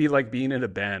 Or maybe like being in a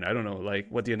band. I don't know, like,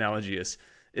 what the analogy is.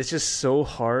 It's just so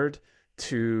hard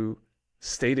to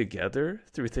stay together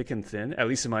through thick and thin, at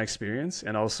least in my experience,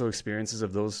 and also experiences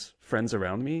of those friends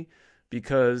around me.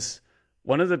 Because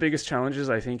one of the biggest challenges,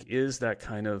 I think, is that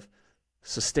kind of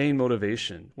sustained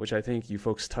motivation, which I think you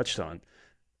folks touched on.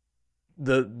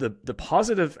 the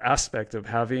positive aspect of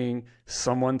having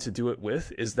someone to do it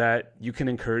with is that you can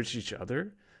encourage each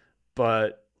other.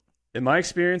 But in my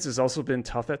experience, it's also been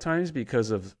tough at times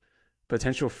because of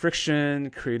potential friction,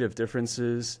 creative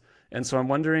differences. And so I'm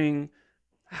wondering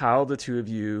how the two of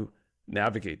you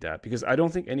navigate that, because I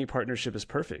don't think any partnership is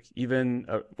perfect, even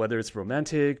whether it's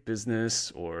romantic,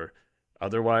 business, or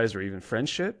otherwise, or even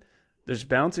friendship. There's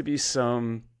bound to be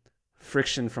some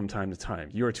friction from time to time.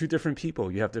 You are two different people.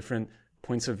 You have different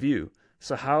points of view.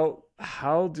 So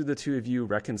how do the two of you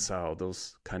reconcile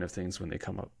those kind of things when they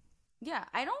come up? Yeah,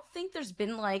 I don't think there's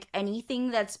been like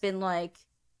anything that's been like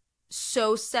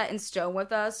so set in stone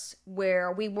with us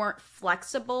where we weren't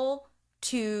flexible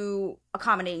to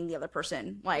accommodating the other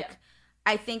person. Like, Yeah.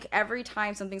 I think every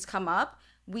time something's come up,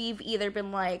 we've either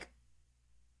been like,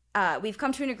 we've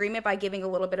come to an agreement by giving a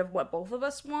little bit of what both of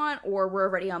us want, or we're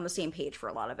already on the same page for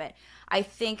a lot of it. I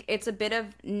think it's a bit of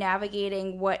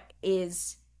navigating what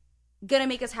is gonna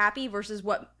make us happy versus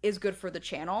what is good for the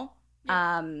channel.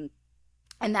 Yeah.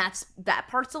 And that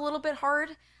part's a little bit hard,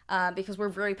 because we're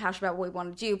very passionate about what we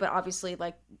want to do, but obviously,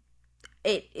 like,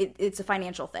 it's a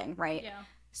financial thing, right? Yeah.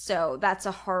 So it's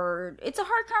a hard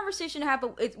conversation to have,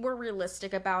 but we're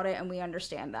realistic about it and we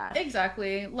understand that.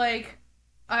 Exactly. Like,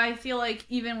 I feel like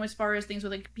even as far as things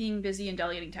with like being busy and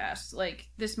delegating tasks, like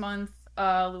this month,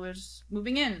 Lou was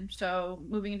moving in, so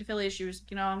moving into Philly, she was,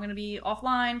 I'm gonna be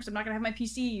offline because I'm not gonna have my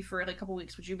PC for like a couple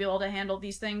weeks. Would you be able to handle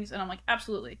these things? And I'm like,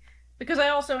 absolutely, because I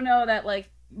also know that like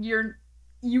you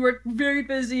are very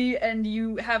busy and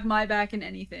you have my back in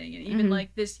anything. And even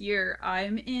like this year,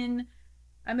 I'm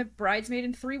a bridesmaid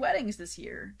in 3 weddings this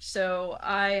year, so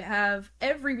I have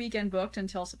every weekend booked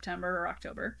until September or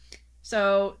October.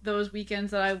 So those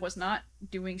weekends that I was not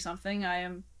doing something, I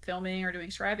am filming or doing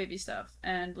Scrybaby stuff.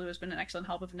 And Blue has been an excellent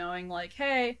help of knowing, like,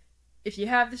 hey, if you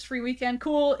have this free weekend,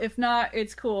 cool. If not,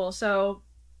 it's cool. So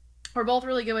we're both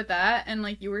really good with that. And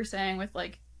like you were saying, with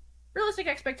like realistic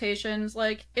expectations,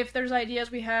 like if there's ideas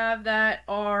we have that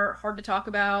are hard to talk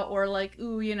about, or like,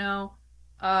 ooh,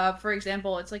 for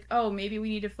example, it's like, oh, maybe we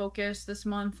need to focus this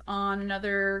month on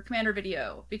another Commander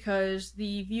video because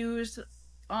the views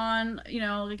on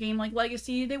a game like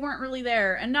Legacy, they weren't really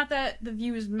there. And not that the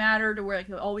views matter to where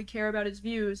like all we care about is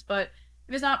views, but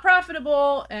if it's not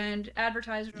profitable and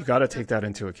advertisers, you got to take that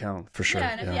into account for sure. Yeah,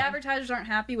 and if the advertisers aren't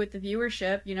happy with the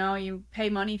viewership, you pay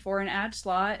money for an ad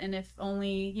slot, and if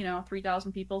only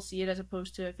 3,000 people see it as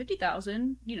opposed to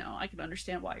 50,000, I can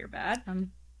understand why you're bad.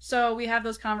 So we have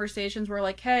those conversations where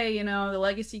like, hey, the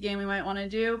Legacy game we might want to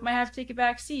do might have to take a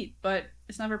back seat, but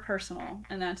it's never personal,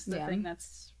 and that's the thing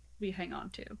that's we hang on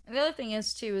to. And the other thing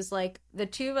is too is like the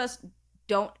two of us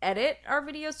don't edit our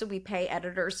videos, so we pay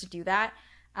editors to do that.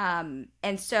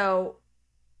 And so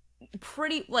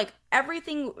pretty like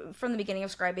everything from the beginning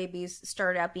of Scrybabies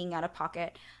started out being out of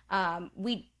pocket.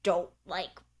 We don't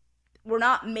we're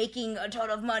not making a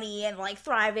ton of money and like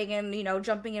thriving and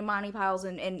jumping in money piles,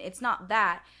 and it's not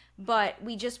that, but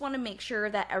we just want to make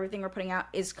sure that everything we're putting out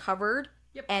is covered.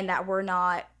 Yep. And that we're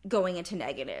not going into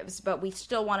negatives, but we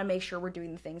still want to make sure we're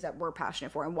doing the things that we're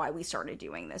passionate for, and why we started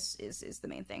doing this is the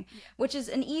main thing, which is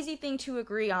an easy thing to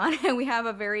agree on. And we have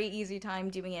a very easy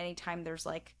time doing it anytime there's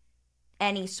like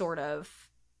any sort of,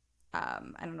 I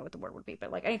don't know what the word would be,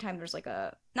 but like anytime there's like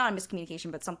not a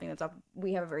miscommunication, but something that's up,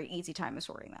 we have a very easy time of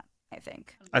sorting that, I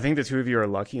think. I think the two of you are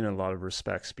lucky in a lot of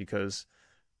respects, because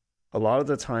a lot of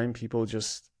the time people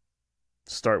just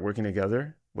start working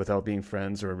together without being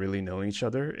friends or really knowing each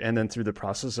other. And then through the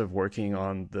process of working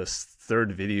on this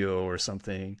 3rd video or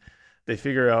something, they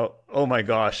figure out, oh my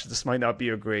gosh, this might not be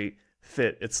a great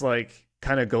fit. It's like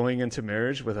kind of going into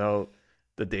marriage without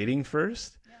the dating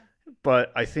first. Yeah.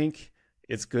 But I think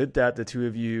it's good that the two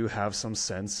of you have some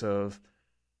sense of,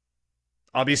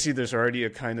 obviously there's already a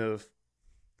kind of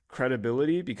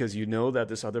credibility because you know that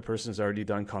this other person has already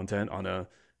done content on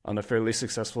a fairly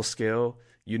successful scale.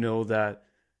 You know that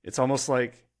it's almost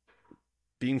like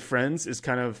being friends is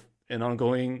kind of an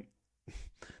ongoing,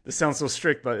 this sounds so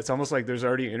strict, but it's almost like there's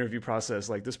already an interview process.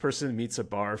 Like this person meets a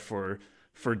bar for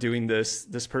doing this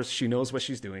person, she knows what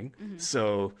she's doing. Mm-hmm.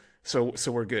 So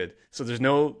we're good. So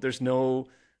there's no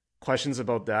questions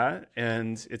about that.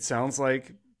 And it sounds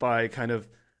like by kind of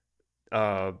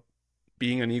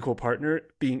being equal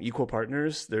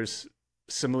partners, there's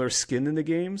similar skin in the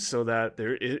game, so that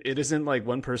it isn't like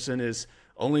one person is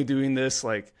only doing this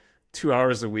like 2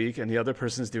 hours a week and the other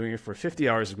person's doing it for 50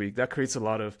 hours a week. That creates a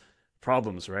lot of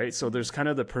problems, right? So there's kind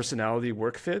of the personality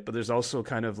work fit, but there's also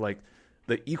kind of like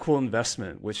the equal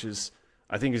investment, which is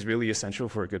I think is really essential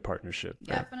for a good partnership.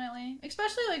 Definitely.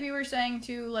 Especially like we were saying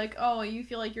too, like, oh, you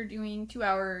feel like you're doing 2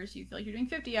 hours, you feel like you're doing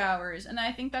 50 hours. And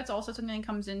I think that's also something that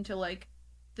comes into like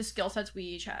the skill sets we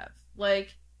each have.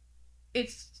 Like,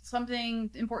 it's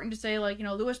something important to say, like, you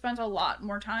know, Lewis spends a lot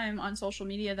more time on social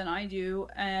media than I do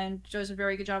and does a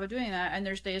very good job of doing that. And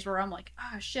there's days where I'm like,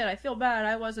 ah, shit, I feel bad.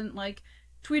 I wasn't like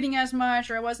tweeting as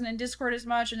much, or I wasn't in Discord as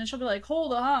much. And then she'll be like,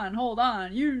 hold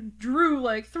on. You drew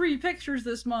like 3 pictures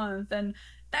this month. And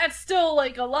that's still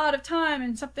like a lot of time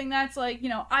and something that's like, you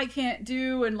know, I can't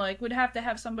do and like would have to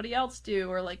have somebody else do,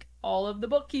 or like all of the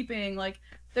bookkeeping. Like,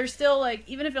 there's still like,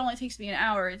 even if it only takes me an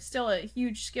hour, it's still a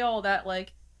huge skill that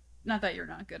like, not that you're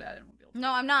not good at it.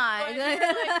 No, I'm not. But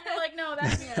you're like, no,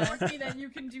 that's me. Then you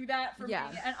can do that for me,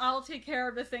 and I'll take care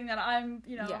of the thing that I'm,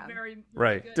 you know, very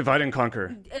right. Good Divide and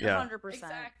conquer. 100%.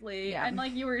 Exactly. Yeah. And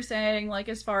like you were saying, like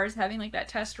as far as having like that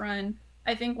test run,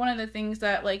 I think one of the things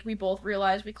that like we both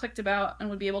realized we clicked about and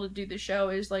would be able to do the show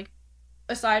is like,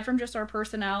 aside from just our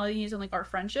personalities and like our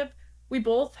friendship, we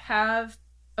both have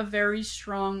a very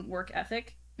strong work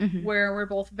ethic, where we're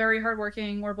both very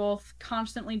hardworking. We're both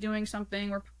constantly doing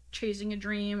something. We're chasing a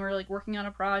dream or like working on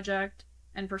a project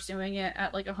and pursuing it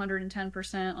at like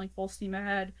 110%, like full steam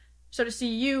ahead. So to see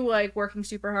you like working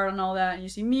super hard on all that, and you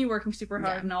see me working super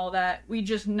hard on all that, we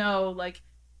just know like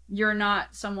you're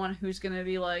not someone who's gonna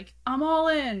be like, I'm all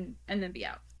in and then be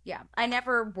out. Yeah, I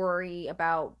never worry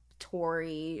about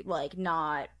Tori like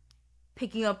not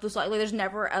picking up the slack. Like, there's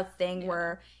never a thing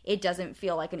where it doesn't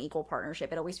feel like an equal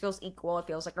partnership. It always feels equal. It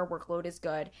feels like our workload is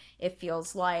good. It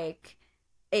feels like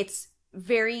it's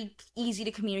very easy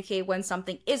to communicate when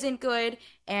something isn't good,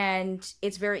 and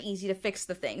it's very easy to fix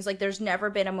the things. Like, there's never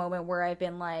been a moment where I've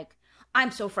been like,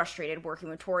 I'm so frustrated working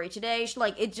with Tori today.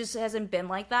 Like, it just hasn't been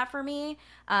like that for me.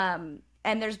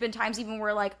 And there's been times even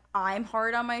where like I'm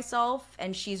hard on myself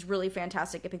and she's really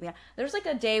fantastic at picking me up. There's like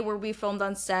a day where we filmed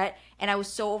on set and I was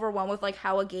so overwhelmed with like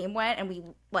how a game went, and we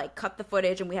like cut the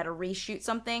footage and we had to reshoot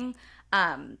something.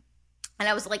 And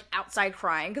I was like outside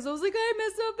crying because I was like, I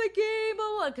messed up the game,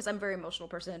 blah, blah, because I'm a very emotional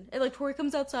person. And like Tori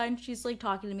comes outside and she's like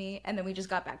talking to me, and then we just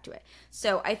got back to it.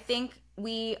 So I think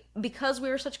because we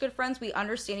were such good friends, we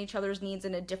understand each other's needs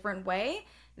in a different way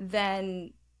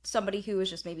than somebody who is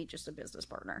just maybe just a business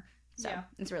partner. So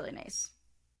it's really nice.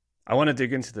 I want to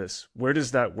dig into this. Where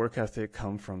does that work ethic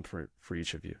come from for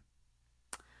each of you?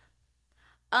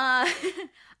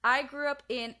 I grew up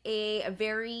in a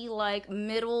very like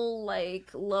middle,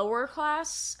 like lower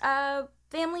class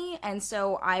family, and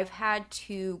so I've had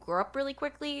to grow up really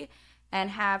quickly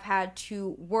and have had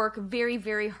to work very,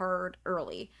 very hard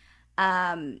early.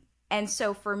 And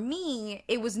so for me,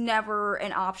 it was never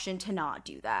an option to not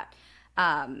do that.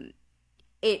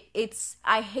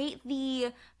 I hate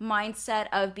the mindset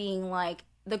of being like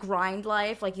the grind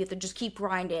life, like you have to just keep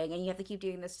grinding and you have to keep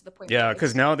doing this to the point. Yeah,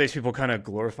 because nowadays people kind of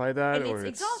glorify that, or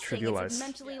it's exhausting. trivialized. It's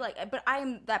mentally but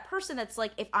I'm that person that's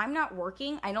like, if I'm not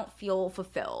working, I don't feel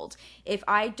fulfilled. If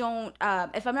I don't,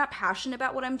 if I'm not passionate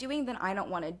about what I'm doing, then I don't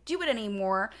want to do it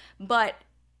anymore. But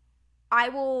I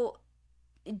will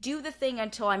do the thing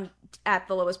until I'm at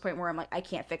the lowest point where I'm like, I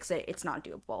can't fix it. It's not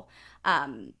doable.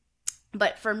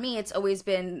 But for me, it's always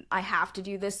been, I have to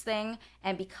do this thing.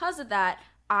 And because of that,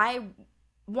 I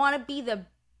want to be the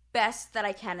best that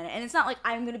I can in it. And it's not like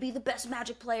I'm going to be the best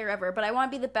Magic player ever, but I want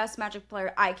to be the best Magic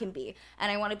player I can be. And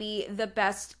I want to be the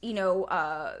best,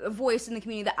 voice in the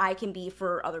community that I can be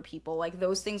for other people. Like,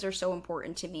 those things are so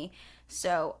important to me.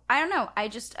 So, I don't know. I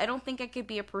don't think I could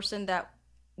be a person that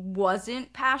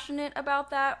wasn't passionate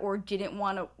about that or didn't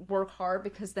want to work hard,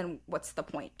 because then what's the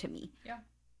point to me? Yeah.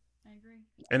 I agree.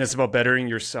 And it's about bettering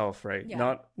yourself, right?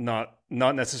 Yeah.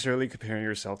 Not necessarily comparing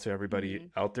yourself to everybody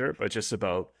out there, but just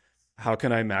about how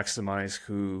can I maximize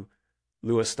who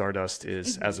Lewis Stardust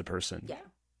is as a person. Yeah.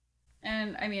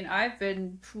 And I mean, I've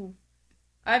been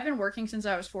working since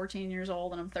I was 14 years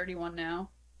old, and I'm 31 now.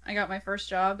 I got my first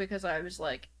job because I was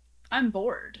like, I'm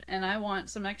bored and I want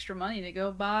some extra money to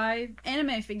go buy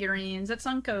anime figurines at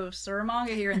Suncoast or a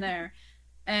manga here and there.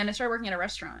 And I started working at a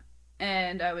restaurant.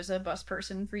 And I was a bus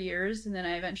person for years, and then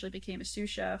I eventually became a sous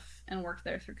chef and worked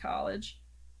there through college.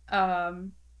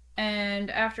 And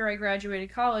after I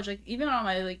graduated college, like even on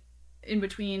my like in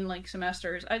between like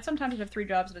semesters, I'd sometimes have 3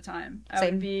 jobs at a time. I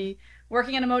would be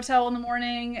working in a motel in the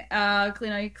morning,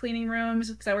 cleaning rooms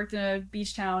because I worked in a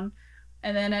beach town,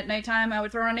 and then at nighttime I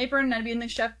would throw on an apron and I'd be in the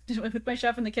chef with my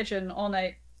chef in the kitchen all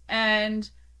night. And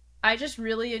I just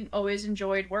really always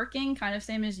enjoyed working, kind of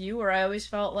same as you, where I always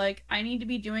felt like I need to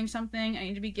be doing something, I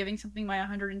need to be giving something my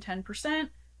 110%,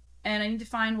 and I need to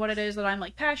find what it is that I'm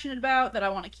like passionate about, that I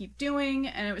want to keep doing.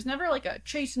 And it was never like a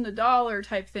chasing the dollar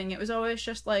type thing. It was always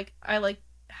just like, I like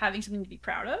having something to be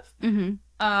proud of. Mm-hmm.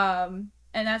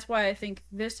 And that's why I think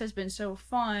this has been so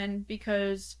fun,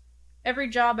 because every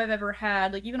job I've ever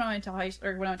had, like even when I went to high school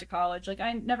or when I went to college, like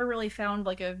I never really found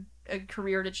like a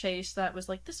career to chase that was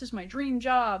like, this is my dream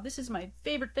job, this is my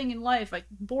favorite thing in life, like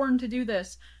born to do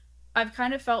this. I've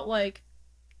kind of felt like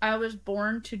I was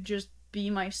born to just be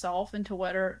myself into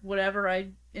whatever I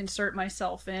insert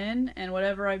myself in, and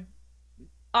whatever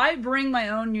I bring my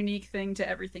own unique thing to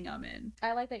everything I'm in.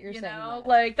 I like that you're saying that.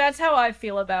 Like that's how I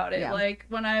feel about it. Yeah. Like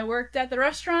when I worked at the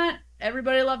restaurant,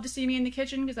 everybody loved to see me in the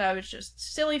kitchen because I was just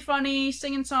silly, funny,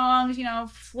 singing songs,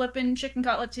 flipping chicken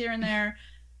cutlets here and there.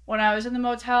 When I was in the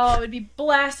motel, I would be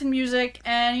blasting music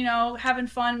and, having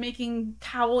fun making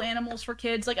towel animals for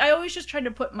kids. Like, I always just tried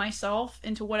to put myself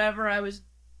into whatever I was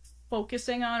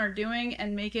focusing on or doing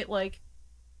and make it, like,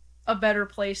 a better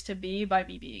place to be by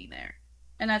me being there.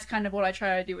 And that's kind of what I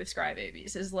try to do with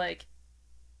Scrybabies, is, like,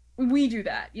 we do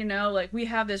that, Like, we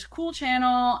have this cool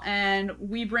channel and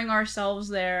we bring ourselves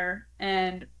there,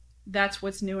 and that's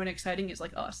what's new and exciting is,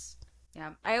 like, us.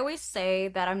 Yeah. I always say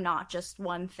that I'm not just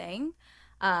one thing.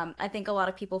 I think a lot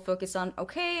of people focus on,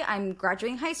 okay, I'm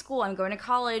graduating high school, I'm going to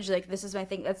college, like, this is my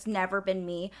thing. That's never been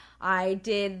me. I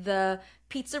did the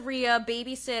pizzeria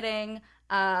babysitting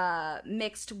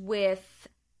mixed with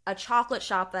a chocolate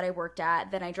shop that I worked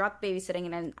at. Then I dropped babysitting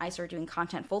and then I started doing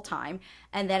content full time.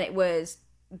 And then it was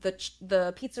the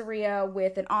pizzeria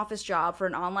with an office job for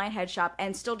an online head shop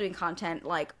and still doing content,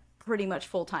 like, pretty much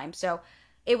full time. So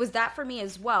it was that for me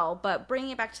as well. But bringing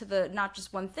it back to the not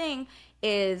just one thing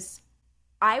is,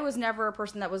 I was never a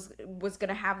person that was going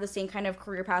to have the same kind of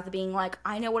career path of being like,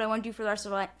 I know what I want to do for the rest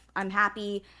of my life. I'm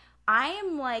happy. I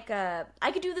am like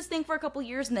I could do this thing for a couple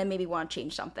years and then maybe want to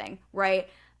change something, right?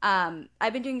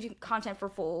 I've been doing content for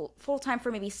full time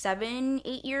for maybe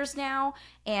 7-8 years now,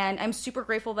 and I'm super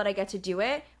grateful that I get to do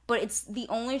it. But it's the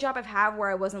only job I've had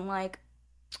where I wasn't like,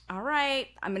 all right,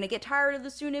 I'm going to get tired of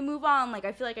this soon and move on. Like,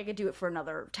 I feel like I could do it for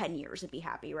another 10 years and be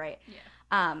happy, right?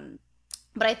 Yeah.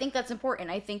 But I think that's important.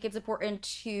 I think it's important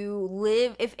to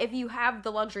live, if you have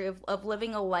the luxury of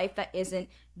living a life that isn't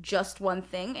just one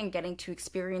thing and getting to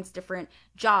experience different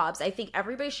jobs. I think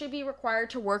everybody should be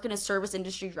required to work in a service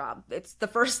industry job. It's the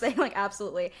first thing, like,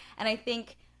 absolutely. And I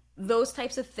think those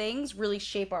types of things really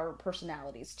shape our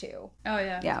personalities too. Oh,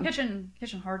 yeah. Yeah. Kitchen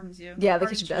hardens you. Yeah, the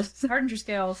kitchen does. Hardens your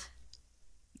scales.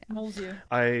 Molds you.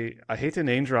 I hate to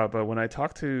name drop, but when I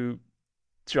talked to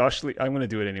Josh Lee, I'm going to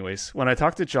do it anyways. When I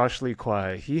talked to Josh Lee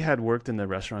Kwai, he had worked in the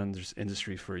restaurant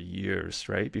industry for years,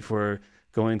 right? Before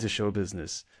going to show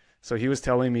business. So he was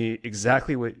telling me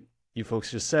exactly what you folks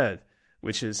just said,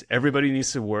 which is everybody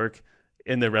needs to work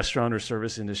in the restaurant or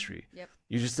service industry. Yep.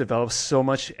 You just develop so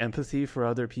much empathy for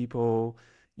other people.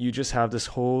 You just have this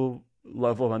whole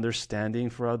level of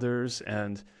understanding for others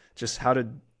and just how to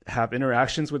have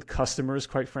interactions with customers,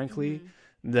 quite frankly. Mm-hmm.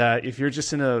 That if you're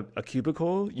just in a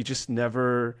cubicle, you just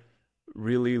never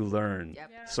really learn. Yep.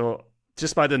 Yeah. So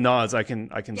just by the nods, I can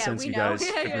sense you guys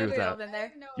agree with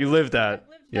that. You lived that.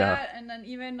 And then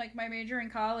even like my major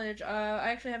in college,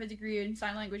 I actually have a degree in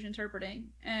sign language interpreting.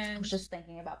 And I was just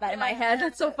thinking about that in my head.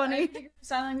 That's so funny.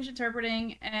 Sign language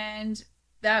interpreting, and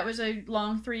that was a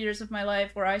long 3 years of my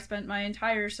life where I spent my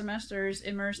entire semesters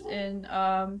immersed in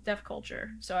deaf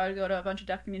culture. So I would go to a bunch of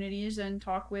deaf communities and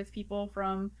talk with people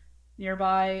from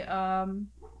nearby,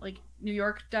 like New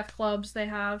York deaf clubs they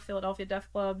have, Philadelphia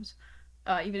deaf clubs,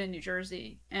 even in New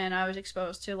Jersey. And I was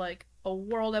exposed to like a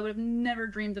world I would have never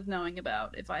dreamed of knowing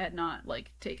about if I had not like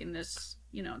taken this,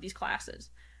 these classes.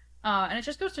 And it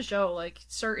just goes to show like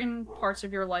certain parts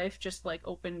of your life just like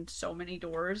opened so many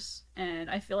doors. And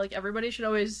I feel like everybody should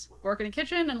always work in a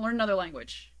kitchen and learn another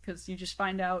language because you just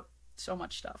find out so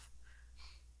much stuff.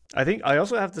 I think I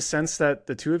also have the sense that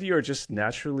the two of you are just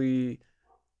naturally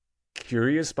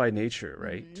curious by nature,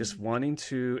 right? Mm-hmm. Just wanting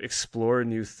to explore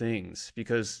new things,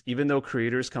 because even though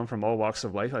creators come from all walks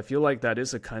of life, I feel like that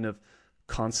is a kind of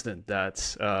constant that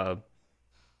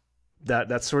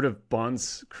sort of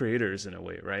bonds creators in a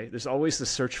way, right? There's always the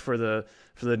search for the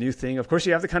new thing. Of course,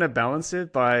 you have to kind of balance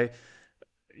it by,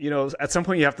 at some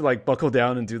point you have to like buckle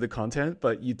down and do the content,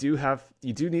 but you do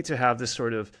need to have this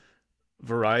sort of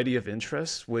variety of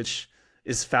interests, which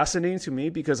is fascinating to me,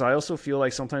 because I also feel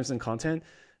like sometimes in content,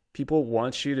 people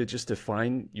want you to just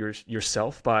define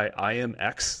yourself by I am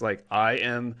X. Like, I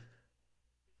am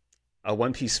a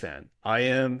One Piece fan. I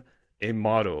am a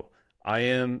model. I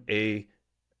am a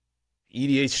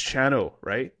EDH channel,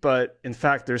 right? But in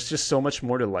fact, there's just so much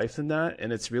more to life than that.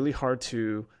 And it's really hard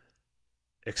to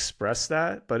express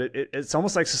that. But it's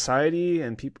almost like society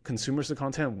and consumers of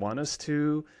content want us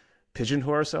to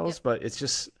pigeonhole ourselves. Yep. But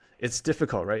it's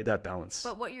difficult, right? That balance.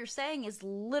 But what you're saying is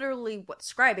literally what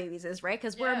Scrybabies is, right?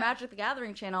 Because we're a Magic the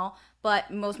Gathering channel,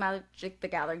 but most Magic the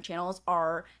Gathering channels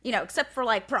are, you know, except for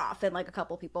like Prof and like a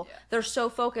couple people, they're so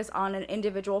focused on an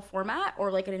individual format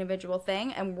or like an individual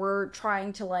thing, and we're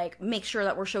trying to like make sure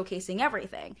that we're showcasing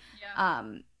everything.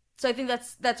 So I think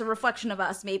that's a reflection of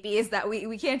us, maybe, is that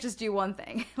we can't just do one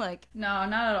thing. Like, no,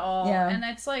 not at all. Yeah. And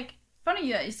it's like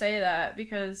funny that you say that,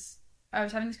 because I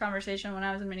was having this conversation when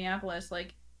I was in Minneapolis.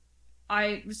 Like,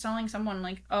 I was telling someone,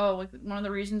 like, oh, like, one of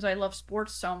the reasons I love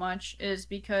sports so much is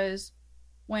because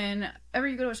whenever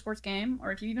you go to a sports game,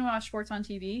 or if you even watch sports on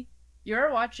TV,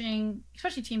 you're watching,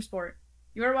 especially team sport,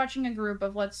 you're watching a group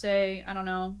of, let's say, I don't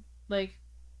know, like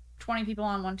 20 people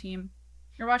on one team.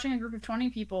 You're watching a group of 20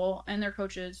 people and their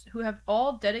coaches who have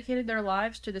all dedicated their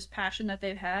lives to this passion that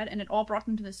they've had, and it all brought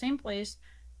them to the same place.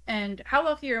 And how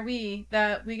lucky are we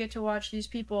that we get to watch these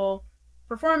people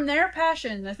perform their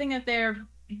passion, the thing that they're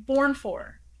born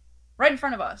for, right in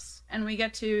front of us, and we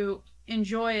get to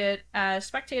enjoy it as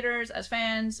spectators, as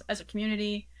fans, as a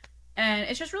community. And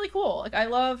it's just really cool. Like, I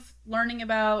love learning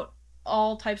about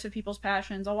all types of people's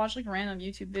passions. I'll watch like random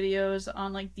YouTube videos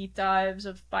on like deep dives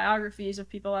of biographies of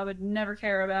people I would never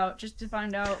care about, just to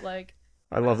find out, like,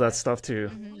 I love that stuff too.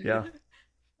 Yeah.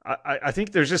 I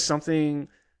think there's just something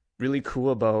really cool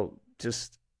about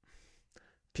just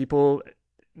people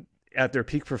at their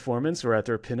peak performance or at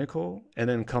their pinnacle and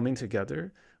then coming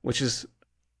together, which is,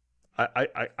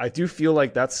 I do feel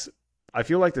like I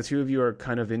feel like the two of you are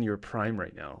kind of in your prime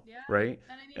right now, right?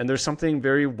 And there's something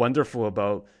very wonderful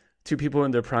about two people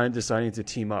in their prime deciding to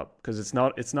team up, because it's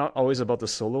not always about the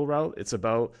solo route. It's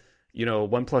about, you know,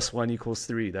 1 + 1 =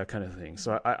 3, that kind of thing.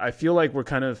 So I feel like we're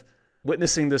kind of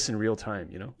witnessing this in real time,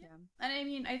 you know? Yeah. And I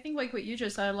mean, I think like what you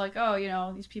just said, like, oh, you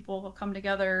know, these people have come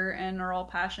together and are all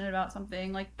passionate about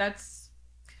something. Like, that's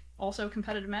also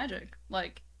competitive Magic.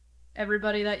 Like,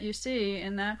 everybody that you see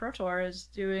in that Pro Tour is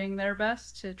doing their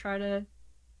best to try to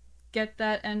get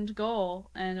that end goal,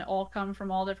 and all come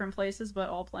from all different places, but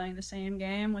all playing the same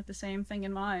game with the same thing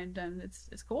in mind. And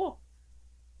it's cool.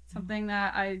 Something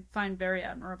that I find very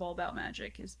admirable about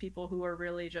Magic is people who are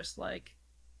really just like,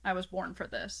 I was born for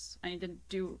this. I need to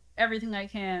do everything I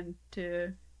can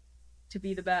to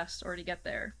be the best, or to get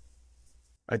there.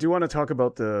 I do want to talk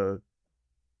about the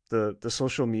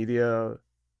social media,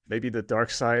 maybe the dark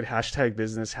side,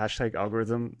 #business,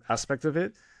 #algorithm aspect of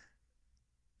it.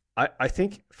 I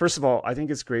think, first of all, I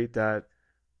think it's great that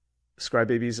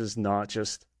Scrybabies is not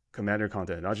just Commander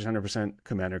content, not just 100%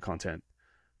 Commander content.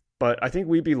 But I think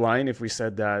we'd be lying if we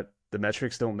said that the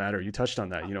metrics don't matter. You touched on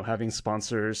that, you know, having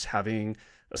sponsors, having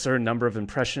a certain number of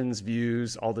impressions,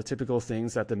 views, all the typical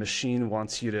things that the machine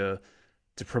wants you to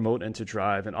promote and to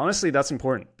drive. And honestly, that's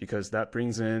important, because that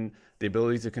brings in the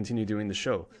ability to continue doing the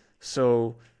show.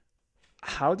 So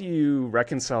how do you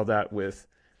reconcile that with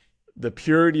the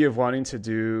purity of wanting to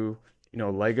do, you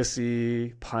know,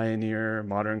 legacy, pioneer,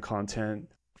 modern content?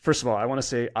 First of all, I want to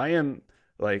say I am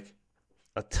like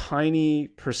a tiny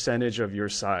percentage of your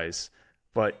size,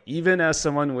 but even as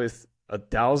someone with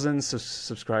 1,000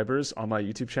 subscribers on my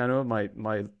YouTube channel, my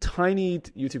tiny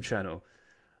YouTube channel,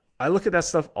 I look at that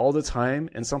stuff all the time,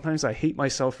 and sometimes I hate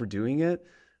myself for doing it,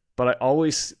 but I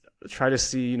always try to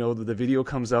see, you know, the video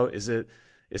comes out, is it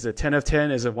 10 of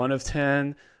 10? Is it 1 of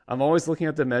 10? I'm always looking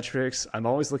at the metrics. I'm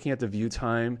always looking at the view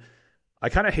time. I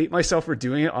kind of hate myself for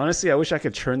doing it. Honestly, I wish I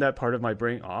could turn that part of my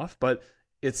brain off, but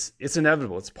it's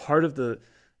inevitable. It's part of the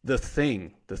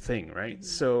thing, right? Mm-hmm.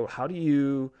 So how do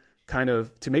you kind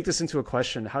of, to make this into a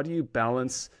question, how do you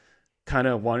balance kind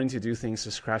of wanting to do things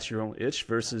to scratch your own itch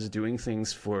versus doing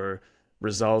things for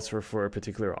results or for a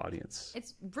particular audience?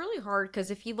 It's really hard,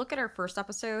 because if you look at our first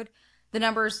episode, the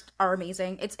numbers are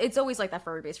amazing. It's always like that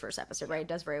for everybody's first episode, right? It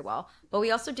does very well. But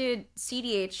we also did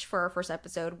CDH for our first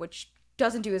episode, which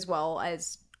doesn't do as well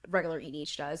as regular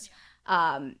EDH does.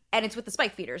 And it's with the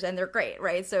spike feeders, and they're great,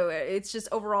 right? So it's just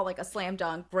overall like a slam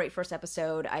dunk, great first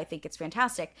episode. I think it's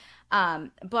fantastic.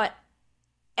 But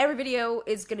every video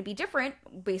is going to be different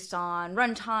based on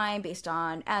runtime, based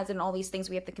on ads, and all these things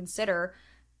we have to consider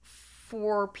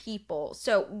for people.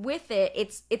 So with it,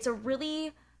 it's a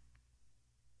really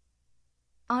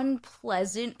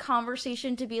unpleasant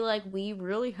conversation to be like, we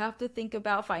really have to think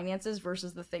about finances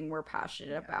versus the thing we're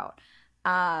passionate about.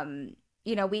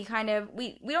 You know, we kind of,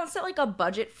 we don't set like a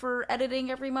budget for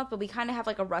editing every month, but we kind of have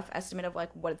like a rough estimate of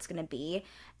like what it's going to be.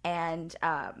 And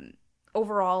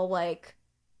overall, like,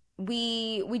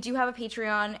 we do have a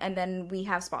Patreon, and then we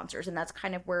have sponsors, and that's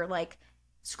kind of where like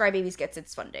Scrybabies gets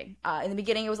its funding. In the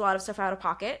beginning, it was a lot of stuff out of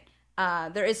pocket.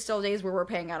 There is still days where we're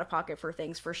paying out of pocket for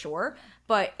things, for sure,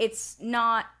 but it's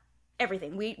not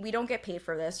everything. We don't get paid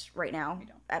for this right now We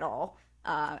don't. at all.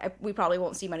 We probably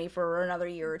won't see money for another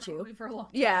year or two. Probably for a long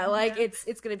time. Yeah, like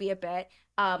it's gonna be a bit.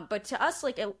 But to us,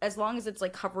 like as long as it's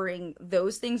like covering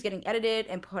those things, getting edited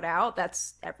and put out,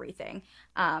 that's everything.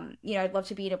 You know, I'd love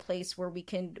to be in a place where we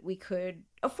could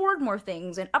afford more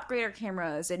things and upgrade our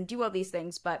cameras and do all these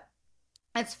things. But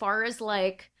as far as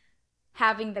like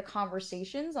having the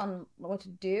conversations on what to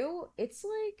do, it's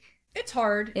like it's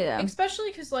hard. Yeah.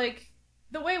 Especially because like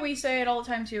the way we say it all the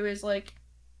time too is like,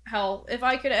 hell, if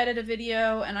I could edit a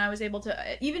video and I was able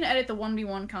to even edit the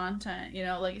 1v1 content, you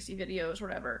know, legacy videos,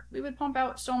 whatever, we would pump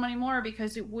out so many more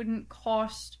because it wouldn't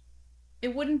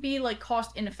be like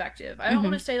cost ineffective. I don't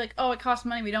want to say like, oh, it costs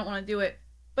money, we don't want to do it.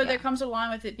 But there comes a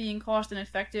line with it being cost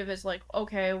ineffective as like,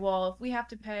 okay, well, if we have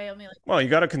to pay, I mean, like, well, you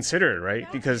got to consider it,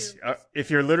 right? Because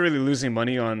if you're literally losing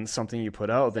money on something you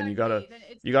put out, then you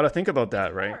gotta think about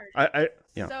that, right?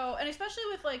 Yeah. So, and especially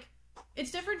with like, it's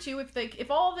different too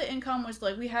if all the income was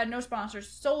like we had no sponsors,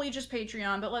 solely just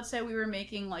Patreon, but let's say we were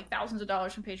making like thousands of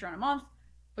dollars from Patreon a month,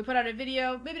 we put out a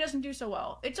video, maybe it doesn't do so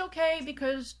well. It's okay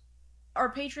because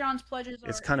our Patreon's pledges are,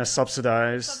 it's kind of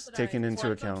subsidized, taken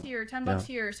into account. Here, $10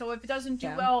 here. So if it doesn't do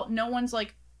well, no one's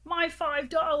like, my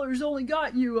 $5 only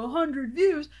got you 100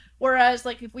 views. Whereas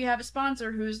like if we have a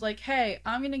sponsor who's like, hey,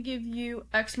 I'm gonna give you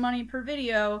X money per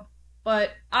video,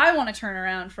 but I want to turn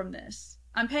around from this.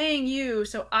 I'm paying you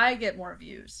so I get more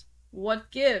views.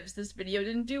 What gives? This video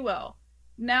didn't do well.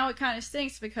 Now it kind of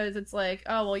stinks because it's like,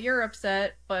 oh, well, you're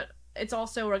upset, but it's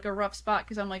also like a rough spot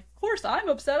because I'm like, of course I'm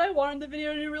upset. I wanted the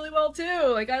video to do really well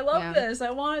too. Like, I love this.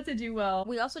 I want it to do well.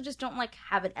 We also just don't like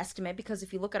have an estimate because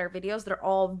if you look at our videos, they're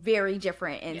all very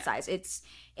different in size.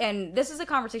 And this is a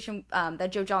conversation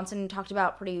that Joe Johnson talked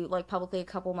about pretty like publicly a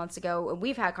couple months ago, and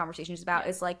we've had conversations about.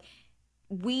 It's like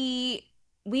we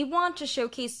want to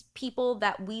showcase people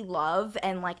that we love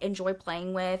and like enjoy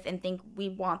playing with and think we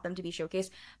want them to be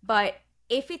showcased. But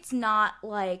if it's not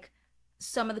like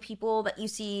some of the people that you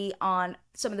see on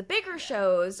some of the bigger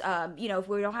shows, you know, if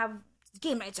we don't have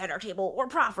game nights at our table or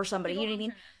prof or somebody, you know what I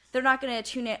mean? They're not going to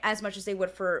tune in as much as they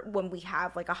would for when we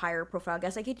have like a higher profile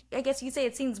guest. I guess you could say,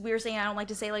 it seems weird saying, I don't like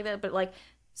to say it like that, but like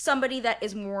somebody that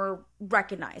is more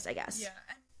recognized, I guess. Yeah.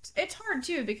 It's hard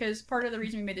too because part of the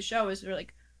reason we made the show is we're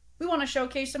like, we want to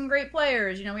showcase some great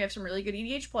players. You know, we have some really good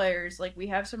EDH players. Like, we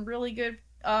have some really good,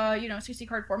 you know, 60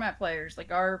 card format players.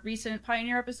 Like, our recent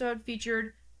Pioneer episode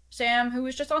featured Sam, who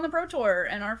was just on the Pro Tour,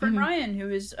 and our friend Ryan,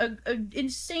 who is a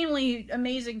insanely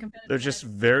amazing competitor. They're just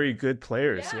very good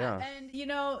players, yeah. And, you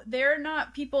know, they're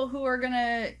not people who are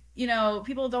gonna, you know,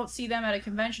 people don't see them at a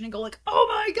convention and go like, oh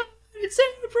my god, it's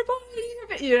Sam from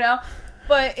Pioneer, you know?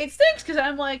 But it stinks because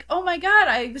I'm like, oh my god,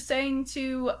 I was saying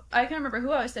to, I can't remember who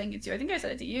I was saying it to, I think I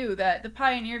said it to you, that the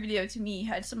Pioneer video to me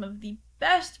had some of the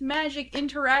best Magic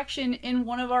interaction in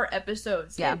one of our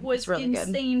episodes. Yeah, it was really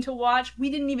insane to watch.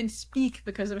 We didn't even speak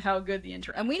because of how good the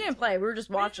interaction And we didn't play, we were just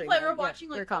watching. We were watching,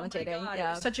 we like, were commentating. Oh my God, yeah.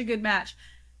 it was such a good match.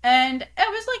 And it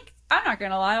was like, I'm not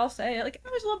gonna lie, I'll say it, like, I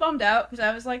was a little bummed out because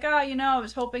I was like, you know, I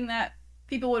was hoping that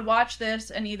people would watch this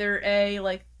and either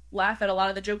like laugh at a lot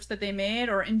of the jokes that they made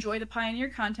or enjoy the Pioneer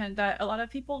content that a lot of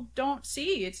people don't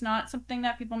see. It's not something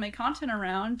that people make content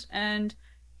around, and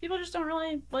people just don't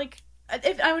really like.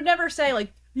 I would never say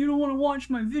like, you don't want to watch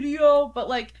my video, but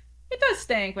like, it does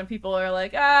stink when people are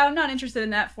like, I'm not interested in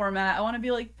that format. I want to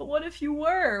be like, but what if you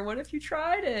were? What if you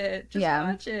tried it? Just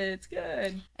watch it. It's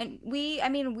good. And we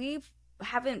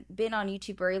haven't been on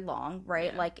YouTube very long,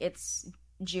 right? Like, it's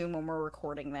June when we're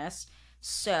recording this.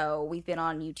 So we've been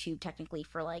on YouTube technically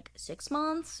for like 6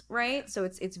 months, right? So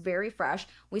it's very fresh.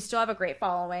 We still have a great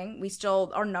following.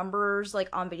 Our numbers like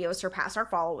on videos surpass our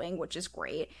following, which is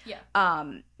great. Yeah.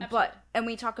 And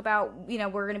we talk about, you know,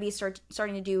 we're going to be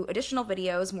starting to do additional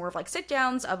videos, more of like sit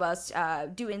downs of us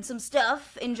doing some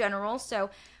stuff in general.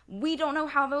 So we don't know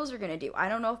how those are going to do. I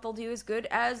don't know if they'll do as good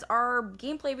as our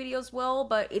gameplay videos will,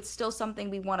 but it's still something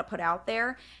we want to put out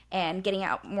there, and getting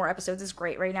out more episodes is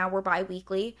great. Right now we're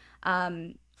bi-weekly.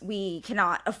 We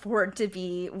cannot afford to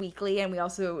be weekly, and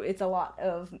it's a lot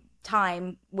of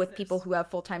time with people who have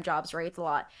full-time jobs, right? It's a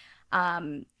lot.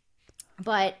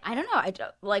 But I don't know.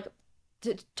 Like,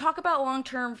 to talk about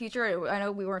long-term future, I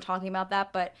know we weren't talking about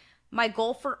that, but my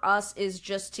goal for us is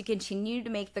just to continue to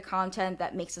make the content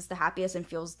that makes us the happiest and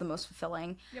feels the most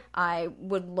fulfilling. Yep. I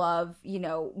would love, you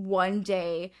know, one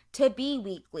day to be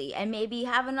weekly and maybe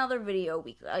have another video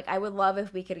weekly. Like, I would love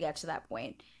if we could get to that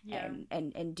point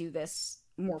and do this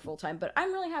more full-time, but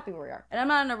I'm really happy where we are. And I'm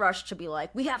not in a rush to be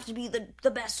like, we have to be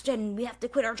the best and we have to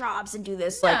quit our jobs and do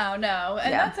this. No. And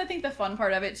that's, I think, the fun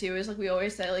part of it too, is like we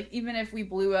always say, like, even if we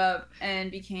blew up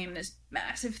and became this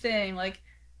massive thing, like,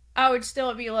 I would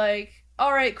still be like,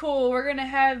 all right, cool, we're gonna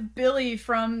have Billy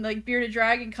from like Bearded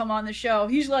Dragon come on the show.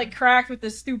 He's like cracked with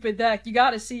this stupid deck. You got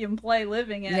to see him play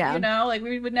living it. Yeah. You know, like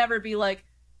we would never be like,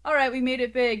 all right, we made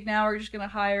it big. Now we're just gonna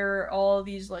hire all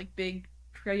these like big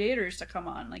creators to come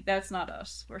on. Like that's not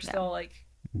us. We're still like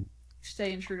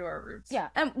staying true to our roots. Yeah,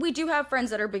 and we do have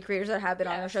friends that are big creators that have been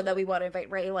on our show absolutely. that we want to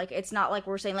invite, right? Like, it's not like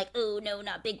we're saying, like, oh, no,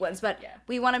 not big ones, but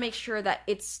we want to make sure that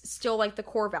it's still, like, the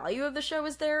core value of the show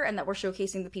is there and that we're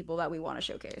showcasing the people that we want to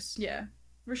showcase. Yeah.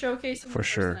 We're showcasing For the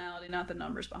sure. personality, not the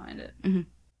numbers behind it. Mm-hmm.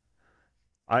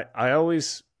 I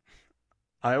always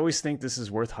think this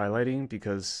is worth highlighting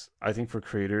because I think for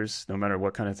creators, no matter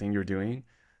what kind of thing you're doing,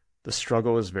 the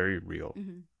struggle is very real.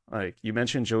 Mm-hmm. Like you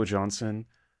mentioned Joe Johnson.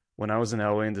 When I was in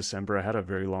LA in December, I had a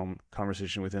very long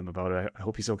conversation with him about it. I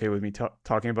hope he's okay with me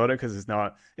talking about it because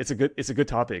it's a good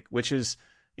topic, which is,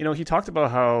 you know, he talked about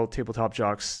how tabletop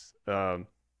jocks,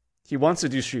 he wants to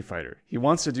do Street Fighter. He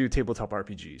wants to do tabletop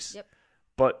RPGs. Yep.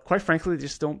 But quite frankly, they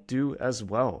just don't do as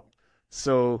well.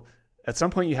 So at some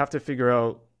point you have to figure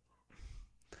out,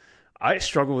 I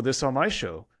struggle with this on my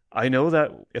show. I know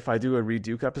that if I do a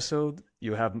Reduke episode,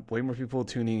 you have way more people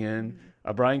tuning in.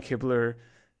 Brian Kibler,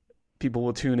 people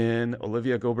will tune in.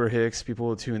 Olivia Gober-Hicks, people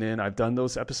will tune in. I've done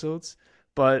those episodes.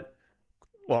 But,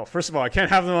 well, first of all, I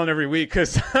can't have them on every week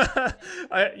because,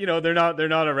 they're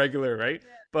not a regular, right?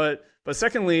 Yeah. But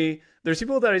secondly, there's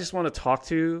people that I just want to talk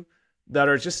to that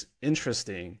are just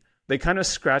interesting. They kind of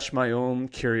scratch my own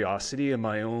curiosity and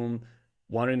my own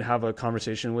wanting to have a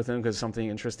conversation with them because something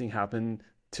interesting happened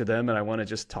to them and I want to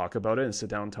just talk about it and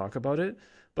sit down and talk about it.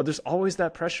 But there's always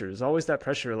that pressure.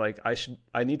 Like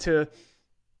I need to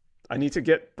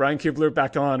get Brian Kibler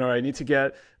back on, or I need to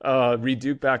get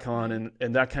Reduke back on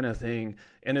and that kind of thing.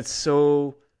 And it's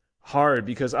so hard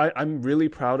because I'm really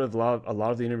proud of a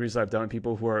lot of the interviews I've done with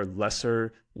people who are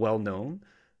lesser well known.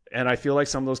 And I feel like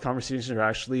some of those conversations are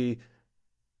actually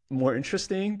more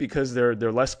interesting because they're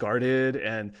less guarded.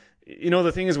 And you know,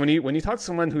 the thing is when you talk to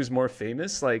someone who's more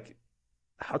famous, like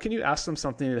how can you ask them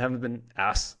something that haven't been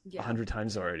asked 100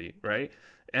 times already, right?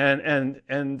 And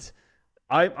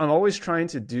I'm always trying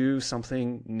to do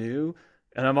something new,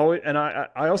 and I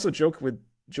also joke with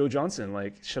Joe Johnson,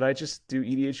 like, should I just do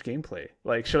EDH gameplay?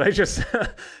 Like,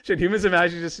 should Humans of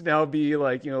Magic just now be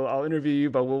like, you know, I'll interview you,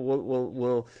 but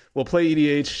we'll play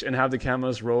EDH and have the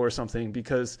cameras roll or something,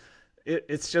 because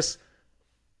it's just,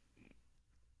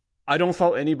 I don't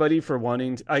fault anybody for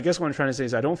wanting. I guess what I'm trying to say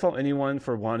is I don't fault anyone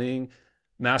for wanting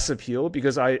mass appeal,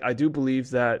 because I do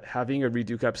believe that having a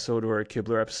Reduke episode or a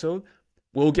Kibler episode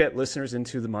will get listeners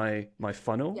into my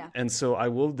funnel. Yeah. And so I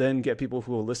will then get people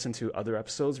who will listen to other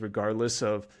episodes regardless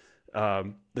of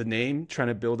the name, trying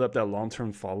to build up that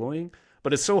long-term following.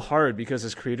 But it's so hard because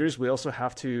as creators, we also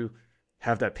have to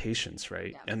have that patience,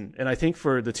 right? Yeah. And I think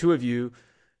for the two of you,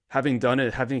 having done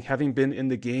it, having been in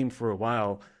the game for a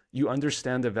while, you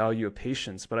understand the value of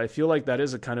patience. But I feel like that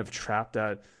is a kind of trap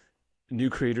that new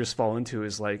creators fall into,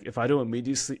 is like, if I don't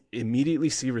immediately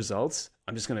see results,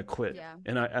 I'm just gonna quit. Yeah.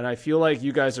 And I feel like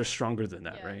you guys are stronger than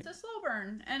that, right? It's a slow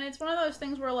burn, and it's one of those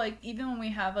things where, like, even when we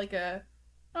have like I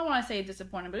don't want to say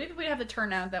disappointed, but if we have the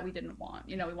turnout that we didn't want,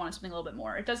 you know, we wanted something a little bit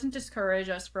more, it doesn't discourage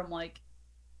us from like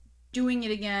doing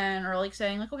it again, or like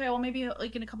saying like, okay, well, maybe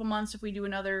like in a couple months if we do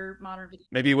another modern video,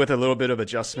 maybe with a little bit of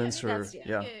adjustments,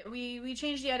 we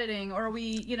change the editing, or we,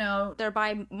 you know, they're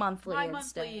bi-monthly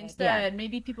instead. Yeah.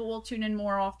 Maybe people will tune in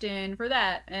more often for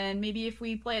that, and maybe if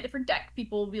we play a different deck,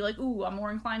 people will be like, ooh, I'm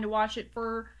more inclined to watch it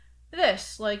for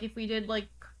this. Like if we did, like,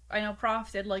 I know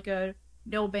Prof did like a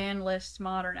no ban list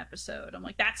modern episode, I'm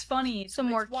like, that's funny. Some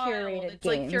more curated games.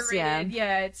 Like curated,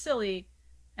 yeah, it's silly.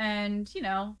 And, you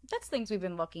know, that's things we've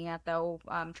been looking at, though,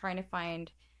 trying to find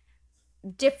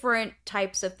different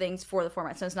types of things for the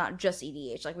format. So it's not just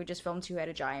EDH. Like, we just filmed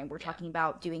Two-Headed Giant. We're talking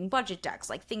about doing budget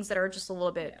decks, like things that are just a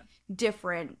little bit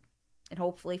different and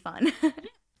hopefully fun. With,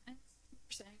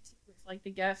 like,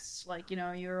 the guests, like, you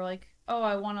know, you're like, oh,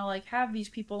 I want to, like, have these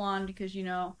people on because, you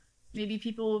know, maybe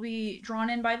people will be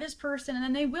drawn in by this person, and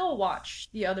then they will watch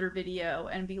the other video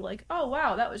and be like, oh,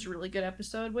 wow, that was a really good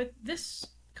episode with this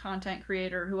content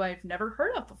creator who I've never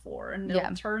heard of before, and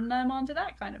it'll turn them onto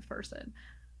that kind of person.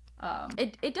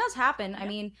 It does happen. I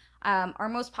mean, our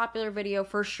most popular video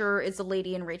for sure is the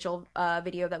Lady and Rachel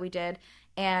video that we did,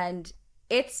 and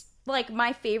it's like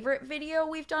my favorite video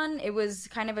we've done. It was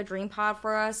kind of a dream pod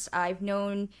for us. I've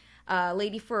known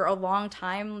Lady for a long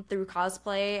time through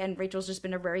cosplay, and Rachel's just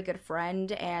been a very good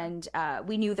friend, and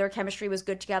we knew their chemistry was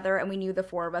good together, and we knew the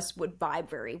four of us would vibe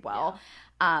very well.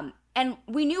 And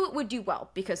we knew it would do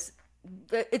well because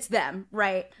it's them,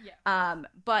 right? Yeah.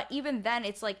 But even then,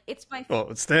 it's like it's my Well,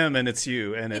 it's them and it's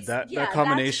you, and that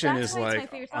combination that's is why it's my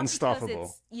like favorite. It's not unstoppable.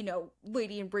 because it's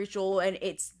Lady and Rachel and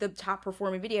it's the top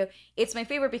performing video. It's my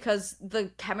favorite because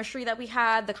the chemistry that we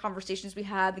had, the conversations we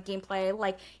had, the gameplay,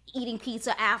 like eating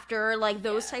pizza after, like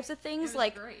those types of things.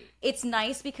 Like great. it's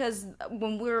nice because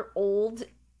when we're old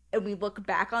and we look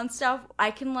back on stuff,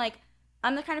 I can like.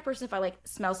 I'm the kind of person, if I like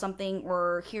smell something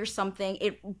or hear something,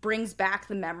 it brings back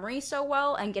the memory so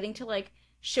well. And getting to like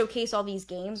showcase all these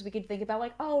games, we could think about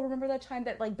like, oh, remember that time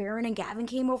that like Baron and Gavin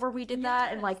came over, we did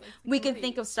that, and like we can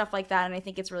think of stuff like that. And I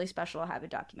think it's really special to have it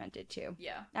documented too.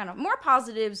 Yeah, I don't know, more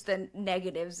positives than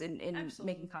negatives in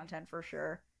making content for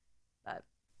sure. But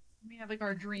we have like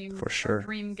our dream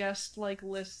guest like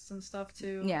lists and stuff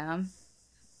too. Yeah.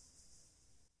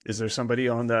 Is there somebody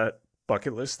on that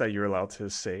bucket list that you're allowed to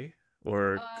say?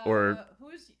 Or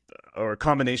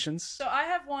combinations. So I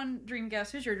have one dream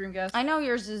guest. Who's your dream guest? I know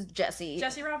yours is Jesse.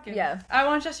 Jesse Robkin. Yeah, I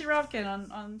want Jesse Robkin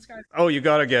on Skype. Oh, you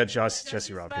gotta get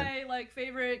Jesse Robkin. My like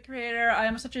favorite creator. I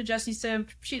am such a Jesse simp.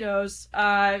 She knows.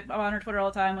 I'm on her Twitter all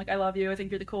the time. Like, I love you. I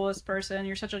think you're the coolest person.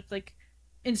 You're such a like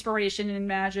inspiration in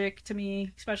Magic to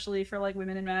me, especially for like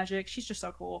women in Magic. She's just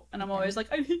so cool, and I'm always like,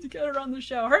 I need to get her on the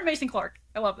show. Her and Mason Clark.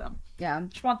 I love them. Yeah,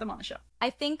 just want them on the show. I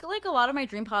think like a lot of my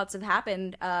dream pods have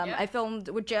happened. I filmed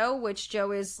with Joe, which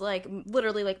Joe is like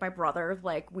literally like my brother.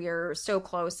 Like we're so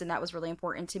close, and that was really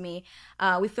important to me.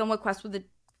 We filmed with Quest for the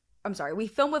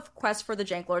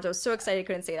Jank Lords. I was so excited I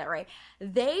couldn't say that right.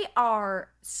 They are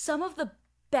some of the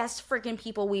best freaking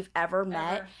people we've ever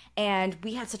met, and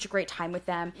we had such a great time with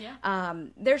them.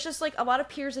 There's just like a lot of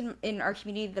peers in our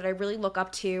community that I really look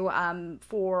up to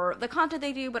for the content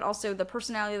they do, but also the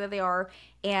personality that they are.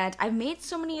 And I've made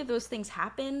so many of those things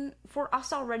happen for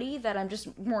us already that I'm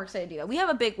just more excited to do that. We have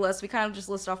a big list. We kind of just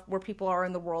list off where people are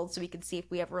in the world so we can see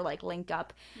if we ever like link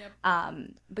up.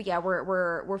 But yeah,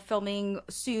 we're filming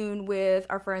soon with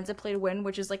our friends at Play to Win,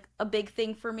 which is like a big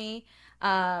thing for me.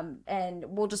 And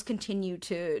we'll just continue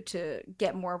to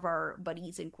get more of our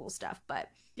buddies and cool stuff. But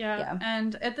yeah.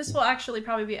 And this will actually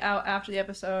probably be out after the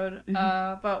episode.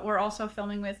 But we're also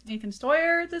filming with Nathan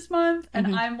Stoyer this month,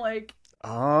 and I'm like,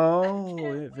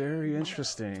 oh, very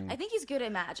interesting. I think he's good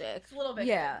at Magic. It's a little bit.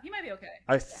 Yeah, he might be okay.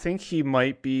 I think he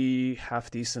might be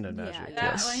half decent at Magic.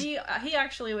 Yes. When he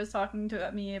actually was talking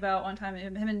to me about one time.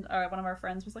 Him and one of our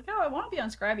friends was like, "Oh, I want to be on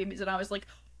Scrybabies," and I was like,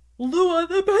 Lua,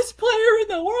 the best player in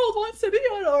the world, wants to be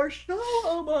on our show.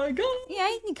 Oh my god. Yeah,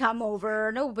 he can come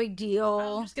over. No big deal.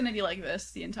 I'm just gonna be like this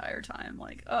the entire time.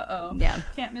 Like, yeah,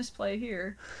 can't misplay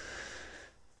here.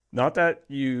 Not that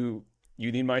you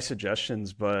need my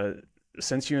suggestions, but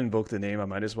since you invoked the name, I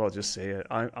might as well just say it.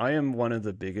 I am one of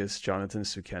the biggest Jonathan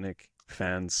Sukenik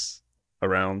fans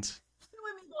around.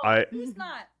 He's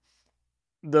not.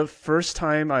 The first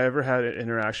time I ever had an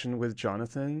interaction with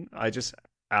Jonathan, I just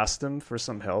asked him for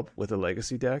some help with a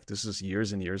legacy deck. This was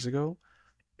years and years ago.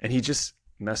 And he just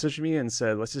messaged me and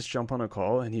said, let's just jump on a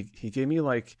call. And he gave me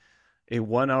like a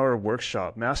 1-hour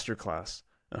workshop masterclass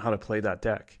on how to play that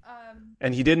deck.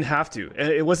 And he didn't have to. And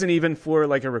it wasn't even for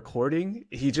like a recording.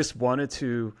 He just wanted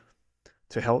to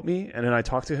help me. And then I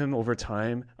talked to him over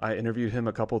time. I interviewed him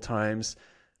a couple times.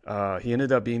 He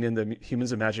ended up being in the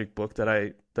Humans of Magic book that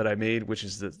I made, which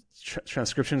is the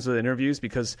transcriptions of the interviews,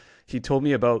 because he told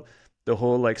me about the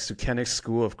whole like Sukenik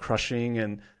school of crushing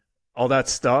and all that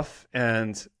stuff.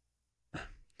 And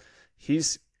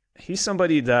he's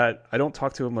somebody that I don't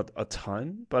talk to him a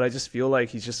ton, but I just feel like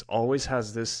he just always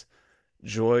has this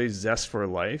joy, zest for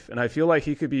life. And I feel like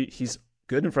he's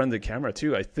good in front of the camera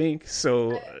too, I think.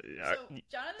 So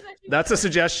that's a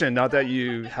suggestion, not that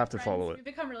you have to follow it. We've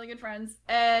become really good friends,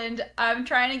 and I'm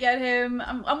trying to get him.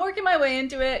 I'm working my way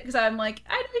into it because I'm like,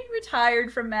 I think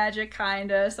retired from Magic,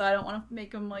 kinda. So I don't want to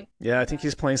make him like. Yeah, I think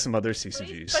he's playing some other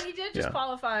CCGs. But he did just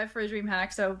qualify for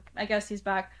DreamHack, so I guess he's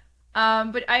back.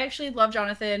 But I actually love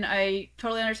Jonathan. I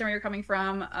totally understand where you're coming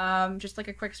from. Just like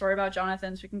a quick story about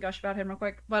Jonathan, so we can gush about him real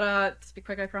quick. But let's be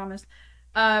quick, I promise.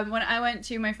 When I went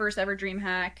to my first ever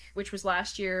DreamHack, which was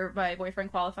last year, my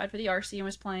boyfriend qualified for the RC and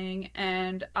was playing,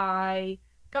 and I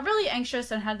got really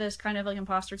anxious and had this kind of like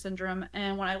imposter syndrome.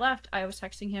 And when I left, I was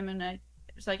texting him, and I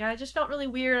was like, I just felt really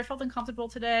weird. I felt uncomfortable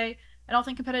today. I don't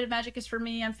think competitive Magic is for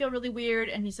me. I feel really weird.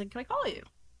 And he said, can I call you?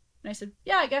 And I said,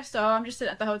 yeah, I guess so. I'm just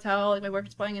sitting at the hotel. Like, my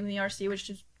boyfriend's playing in the RC, which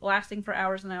is lasting for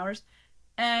hours and hours.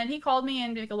 And he called me,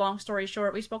 and to make a long story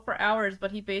short, we spoke for hours,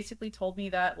 but he basically told me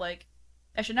that, like,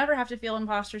 I should never have to feel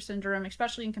imposter syndrome,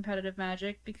 especially in competitive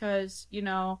Magic, because, you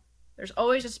know, there's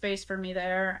always a space for me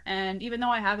there. And even though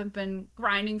I haven't been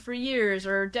grinding for years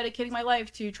or dedicating my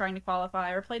life to trying to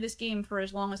qualify or play this game for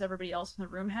as long as everybody else in the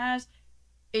room has,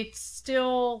 it's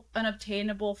still an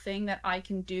obtainable thing that I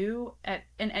can do and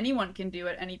anyone can do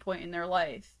at any point in their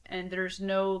life. And there's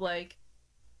no like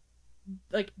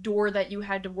door that you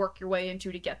had to work your way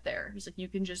into to get there. It's like you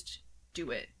can just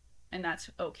do it, and that's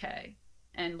okay.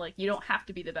 And like you don't have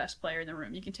to be the best player in the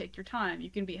room. You can take your time. You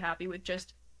can be happy with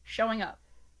just showing up.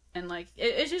 And like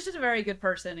it's just a very good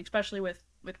person, especially with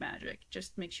Magic. It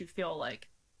just makes you feel like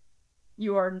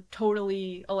you are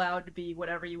totally allowed to be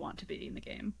whatever you want to be in the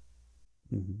game.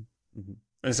 Mm-hmm. Mm-hmm.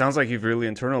 And it sounds like you've really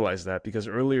internalized that, because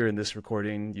earlier in this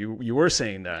recording you were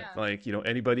saying that like, you know,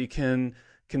 anybody can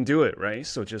do it, right?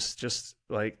 So just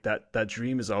like that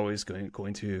dream is always going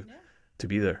to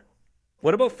be there.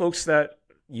 What about folks that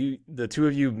the two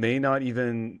of you may not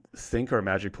even think are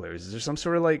Magic players? Is there some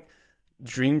sort of like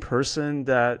dream person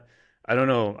that I don't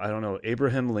know,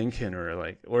 Abraham Lincoln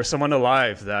or someone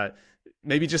alive that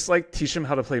maybe just like teach them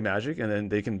how to play Magic and then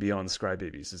they can be on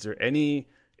Scrybabies? Is there any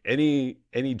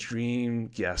dream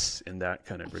guests in that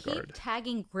kind of regard? Keep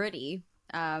tagging Gritty.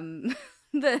 The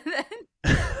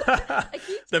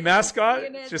mascot,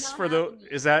 just for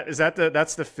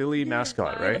that's the Philly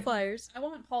mascot, right? The Flyers. I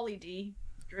want Pauly D.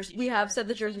 Jersey Shore. We have said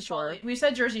the Jersey Shore. We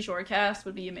said Jersey Shore cast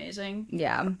would be amazing.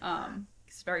 Yeah.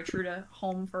 It's very true to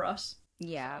home for us.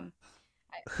 Yeah.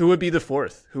 Who would be the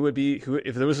fourth? Who if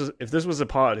this was a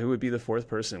pod? Who would be the fourth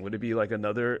person? Would it be like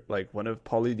one of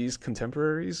Pauly D's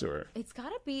contemporaries, or It's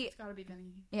gotta be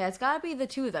Vinny. Yeah, it's gotta be the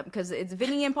two of them, because it's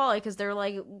Vinny and Pauly, because they're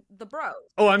like the bros.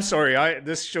 Oh, I'm sorry.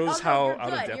 This shows how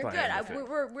out of depth You're I am.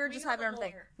 good. We're just having our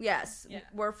thing. Yes, yeah.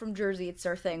 We're from Jersey. It's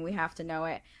our thing. We have to know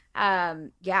it.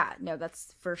 No,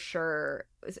 that's for sure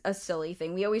a silly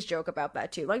thing. We always joke about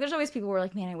that too. Like, there's always people who are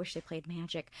like, man, I wish they played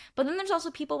Magic. But then there's also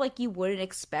people like you wouldn't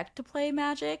expect to play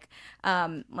Magic.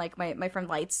 Like my friend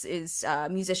Lights is a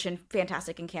musician,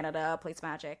 fantastic in Canada, plays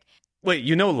Magic. Wait,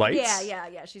 you know Lights?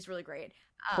 Yeah. She's really great.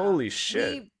 Holy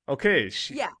shit. Okay.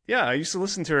 Yeah, I used to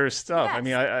listen to her stuff. Yes. I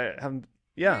mean, I haven't.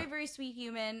 Yeah. Very, very sweet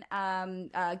human.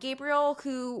 Gabriel,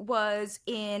 who was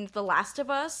in The Last of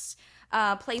Us,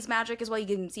 plays Magic as well. You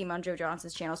can see him on Joe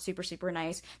Johnson's channel. Super, super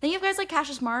nice. Then you have guys like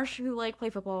Cassius Marsh who like play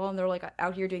football, and they're like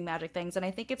out here doing Magic things. And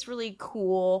I think it's really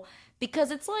cool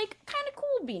because it's like kind of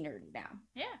cool to be nerdy now.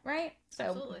 Yeah. Right? So,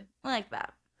 absolutely. I like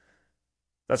that.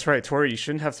 That's right, Tori. You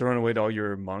shouldn't have thrown away all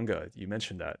your manga. You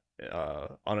mentioned that in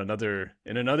another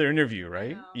interview,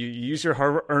 right? You use your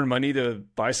hard-earned money to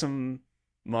buy some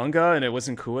manga, and it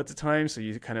wasn't cool at the time, so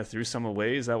you kind of threw some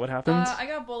away. Is that what happened? I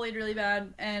got bullied really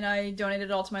bad, and I donated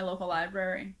it all to my local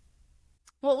library.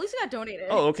 Well, at least it got donated.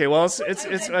 Oh, okay. Well,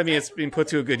 it's. I mean, it's being put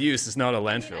to a good use. It's not a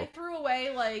landfill. I threw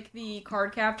away like the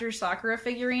card captor Sakura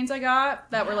figurines I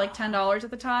got that were like $10 at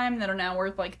the time, that are now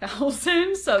worth like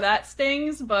thousands. So that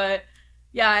stings. But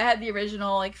yeah, I had the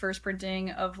original like first printing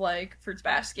of like Fruits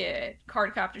Basket,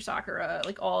 card captor Sakura,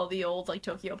 like all the old like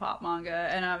Tokyo Pop manga,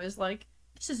 and I was like,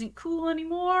 this isn't cool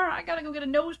anymore. I gotta go get a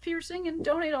nose piercing and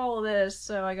donate all of this.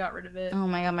 So I got rid of it. Oh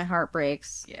my god, my heart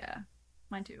breaks. Yeah,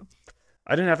 mine too.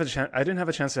 I didn't have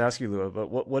a chance to ask you, Lua,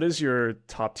 but what is your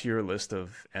top tier list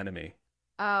of anime?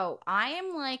 Oh,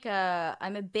 I'm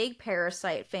a big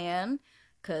Parasite fan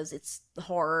because it's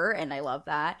horror and I love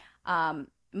that.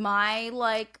 My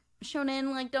like shonen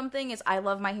like dumb thing is I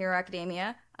love My Hero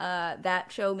Academia.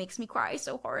 That show makes me cry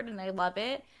so hard and I love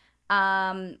it.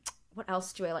 What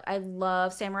else do I like? I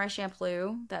love Samurai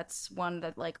Champloo. That's one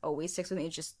that like always sticks with me.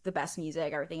 It's just the best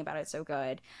music. Everything about it's so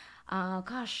good.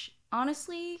 Gosh,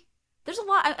 honestly, there's a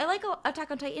lot. I like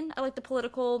Attack on Titan. I like the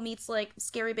political meets like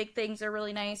scary big things. Are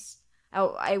really nice.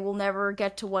 I will never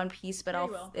get to One Piece, but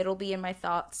it'll be in my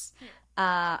thoughts.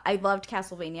 Yeah. I loved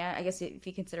Castlevania. I guess if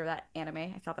you consider that anime,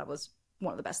 I thought that was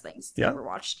one of the best things I ever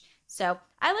watched. So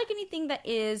I like anything that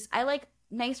is. I like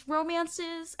nice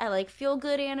romances. I like feel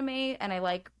good anime, and I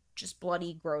like just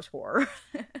bloody gross horror.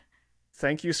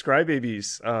 Thank you,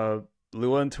 Scrybabies,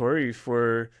 Lua and Tori,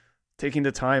 for taking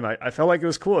the time. I felt like it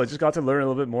was cool. I just got to learn a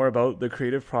little bit more about the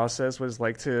creative process, what it's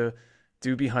like to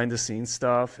do behind the scenes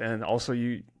stuff. And also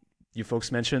you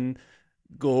folks mentioned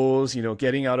goals,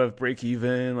 getting out of break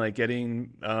even, like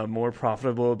getting more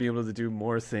profitable, being able to do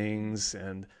more things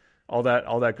and all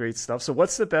that great stuff. So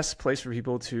what's the best place for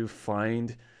people to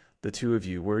find the two of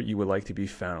you, where you would like to be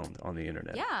found on the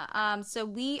internet? Yeah, so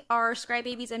we are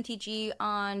Scrybabies MTG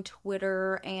on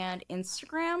Twitter and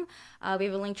Instagram. We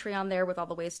have a link tree on there with all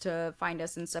the ways to find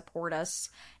us and support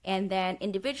us. And then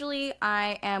individually,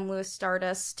 I am Lewis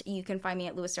Stardust. You can find me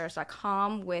at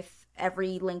lewisstardust.com with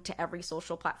every link to every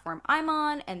social platform I'm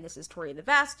on. And this is Tori the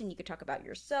Vast, and you could talk about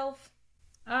yourself.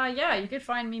 Yeah, you could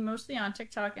find me mostly on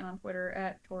TikTok and on Twitter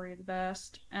at Tori the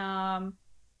Best.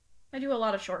 I do a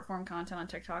lot of short form content on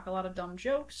TikTok, a lot of dumb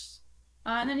jokes.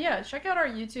 And then yeah, check out our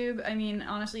YouTube. I mean,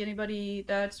 honestly, anybody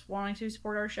that's wanting to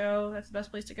support our show, that's the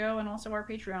best place to go. And also our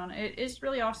Patreon. It is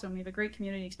really awesome. We have a great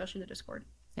community, especially the Discord.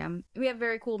 Yeah, we have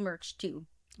very cool merch too.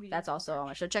 That's also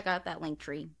on. So check out that link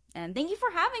tree. And thank you for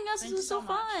having us. This was so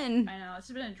fun. I know, it's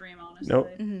been a dream,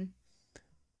 honestly.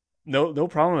 Nope. No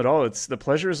problem at all. The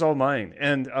pleasure is all mine.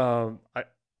 And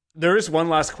there is one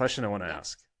last question I want to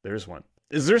ask. There is one.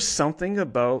 Is there something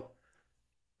about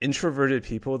introverted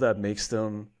people that makes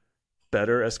them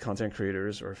better as content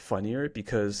creators or funnier?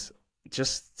 Because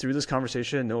just through this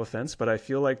conversation, no offense, but I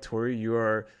feel like, Tori, you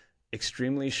are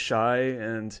extremely shy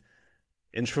and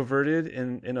introverted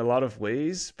in a lot of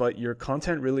ways, but your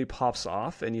content really pops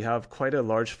off and you have quite a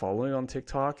large following on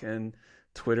TikTok and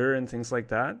Twitter and things like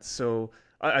that. So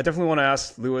I definitely want to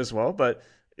ask Lua as well, but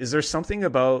is there something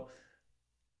about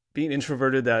being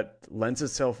introverted that lends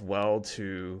itself well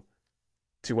to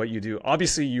what you do?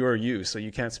 Obviously you are you, so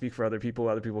you can't speak for other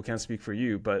people can't speak for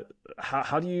you, but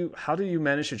how do you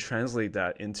manage to translate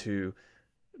that into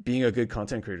being a good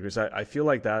content creator? Because I feel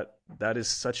like that is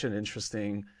such an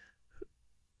interesting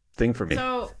thing for me.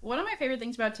 So one of my favorite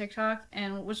things about TikTok,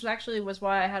 and which was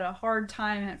why I had a hard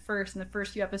time at first in the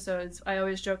first few episodes, I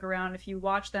always joke around, if you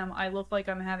watch them, I look like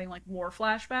I'm having like war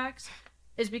flashbacks,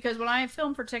 is because when I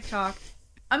film for TikTok,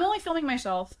 I'm only filming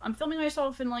myself. I'm filming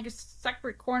myself in like a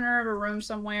separate corner of a room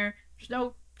somewhere. There's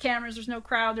no cameras, there's no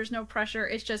crowd, there's no pressure.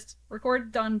 It's just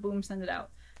record, done, boom, send it out.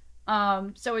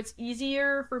 So it's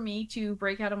easier for me to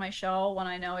break out of my shell when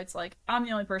I know it's like, I'm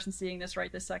the only person seeing this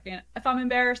right this second. If I'm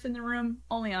embarrassed in the room,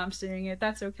 only I'm seeing it.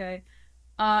 That's okay.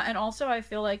 And also I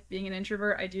feel like being an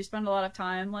introvert, I do spend a lot of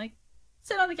time like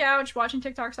sitting on the couch watching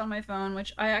TikToks on my phone,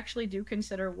 which I actually do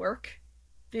consider work,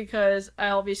 because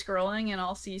I'll be scrolling and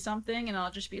I'll see something and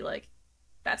I'll just be like,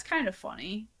 that's kind of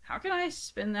funny. How can I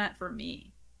spin that for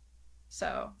me?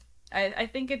 So I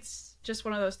think it's just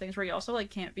one of those things where you also like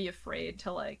can't be afraid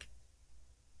to like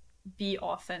be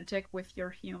authentic with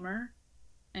your humor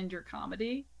and your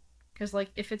comedy, because like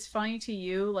if it's funny to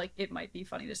you, like it might be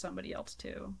funny to somebody else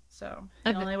too. So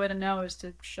the only way to know is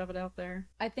to shove it out there.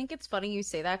 I think it's funny you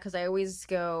say that, because I always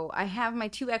go, I have my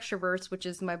two extroverts, which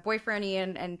is my boyfriend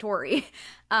Ian and Tori.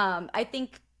 I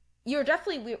think we're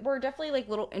definitely like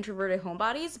little introverted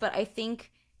homebodies, but I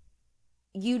think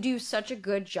you do such a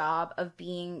good job of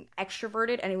being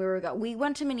extroverted anywhere we go. We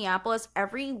went to Minneapolis.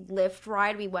 Every Lyft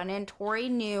ride we went in, Tori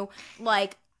knew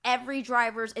like every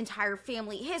driver's entire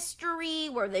family history,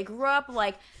 where they grew up,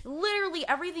 like literally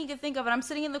everything you could think of. And I'm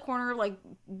sitting in the corner, like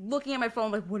looking at my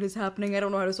phone, like, what is happening? I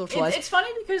don't know how to socialize. It's funny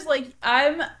because like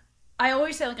I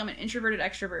always say like I'm an introverted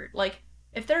extrovert. Like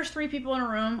if there's 3 people in a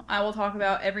room, I will talk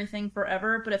about everything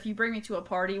forever. But if you bring me to a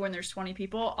party when there's 20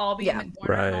 people, I'll be in the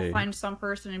corner and I'll find some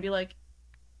person and be like,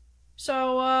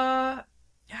 so,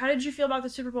 how did you feel about the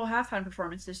Super Bowl halftime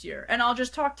performance this year? And I'll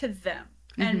just talk to them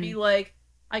and be like,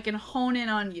 I can hone in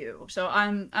on you. So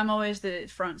I'm always the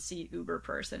front seat Uber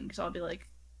person, because I'll be like,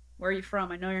 where are you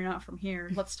from? I know you're not from here.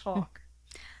 Let's talk.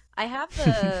 I have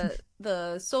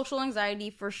the social anxiety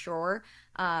for sure.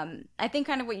 I think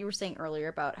kind of what you were saying earlier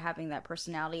about having that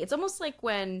personality. It's almost like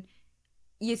when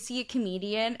you see a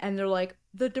comedian and they're like,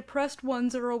 the depressed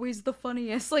ones are always the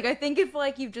funniest. Like, I think if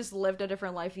like you've just lived a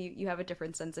different life, you have a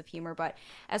different sense of humor. But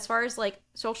as far as like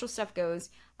social stuff goes,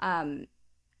 I'm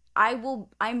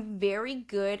very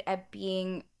good at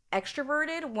being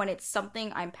extroverted when it's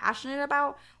something I'm passionate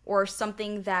about, or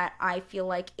something that I feel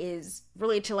like is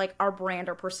related to like our brand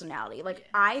or personality. Like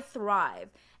I thrive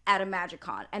at a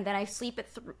MagicCon, and then I sleep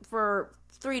for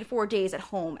 3 to 4 days at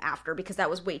home after, because that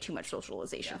was way too much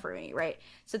socialization for me, right?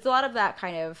 So it's a lot of that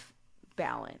kind of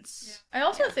balance. I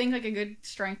also think like a good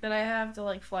strength that I have to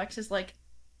like flex is like,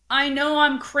 I know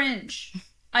I'm cringe.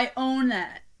 I own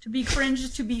that. To be cringe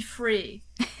is to be free.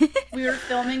 We were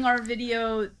filming our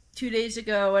video 2 days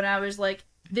ago and I was like,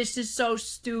 this is so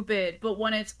stupid, but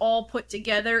when it's all put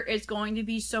together, it's going to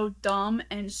be so dumb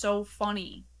and so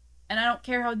funny. And I don't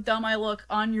care how dumb I look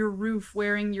on your roof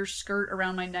wearing your skirt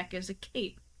around my neck as a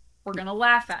cape. We're gonna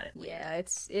laugh at it later. Yeah,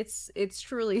 it's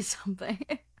truly something.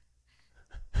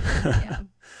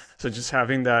 So just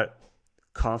having that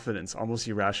confidence, almost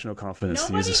irrational confidence,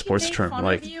 to use a sports term.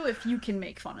 Nobody can make fun of you if you can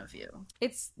make fun of you.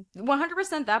 It's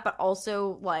 100% that, but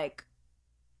also like,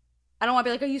 I don't want to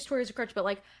be like, I use Tori as a crutch, but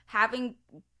like having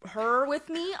her with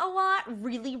me a lot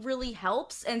really, really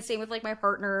helps. And same with like my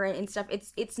partner and stuff.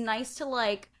 It's nice to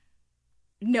like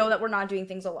know that we're not doing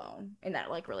things alone, and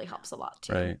that like really helps a lot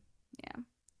too. Right. Yeah.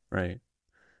 Right.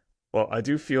 Well, I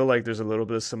do feel like there's a little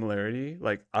bit of similarity.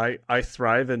 Like I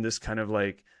thrive in this kind of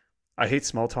like, I hate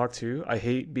small talk too. I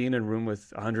hate being in a room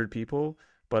with 100 people,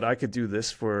 but I could do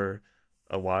this for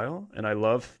a while, and I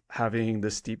love having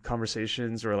this deep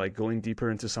conversations or like going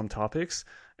deeper into some topics.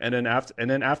 And then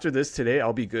after this today,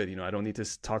 I'll be good. I don't need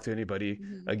to talk to anybody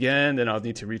again. Then I'll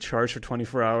need to recharge for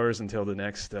 24 hours until the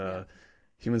next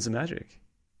Humans of Magic.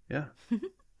 Yeah.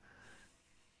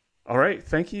 All right.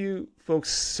 Thank you,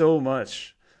 folks, so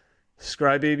much.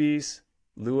 Scrybabies,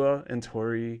 Lua, and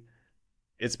Tori.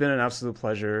 It's been an absolute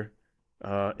pleasure.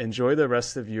 Enjoy the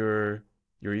rest of your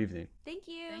evening. Thank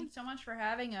you. Thanks so much for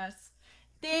having us.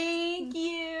 Thank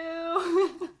you.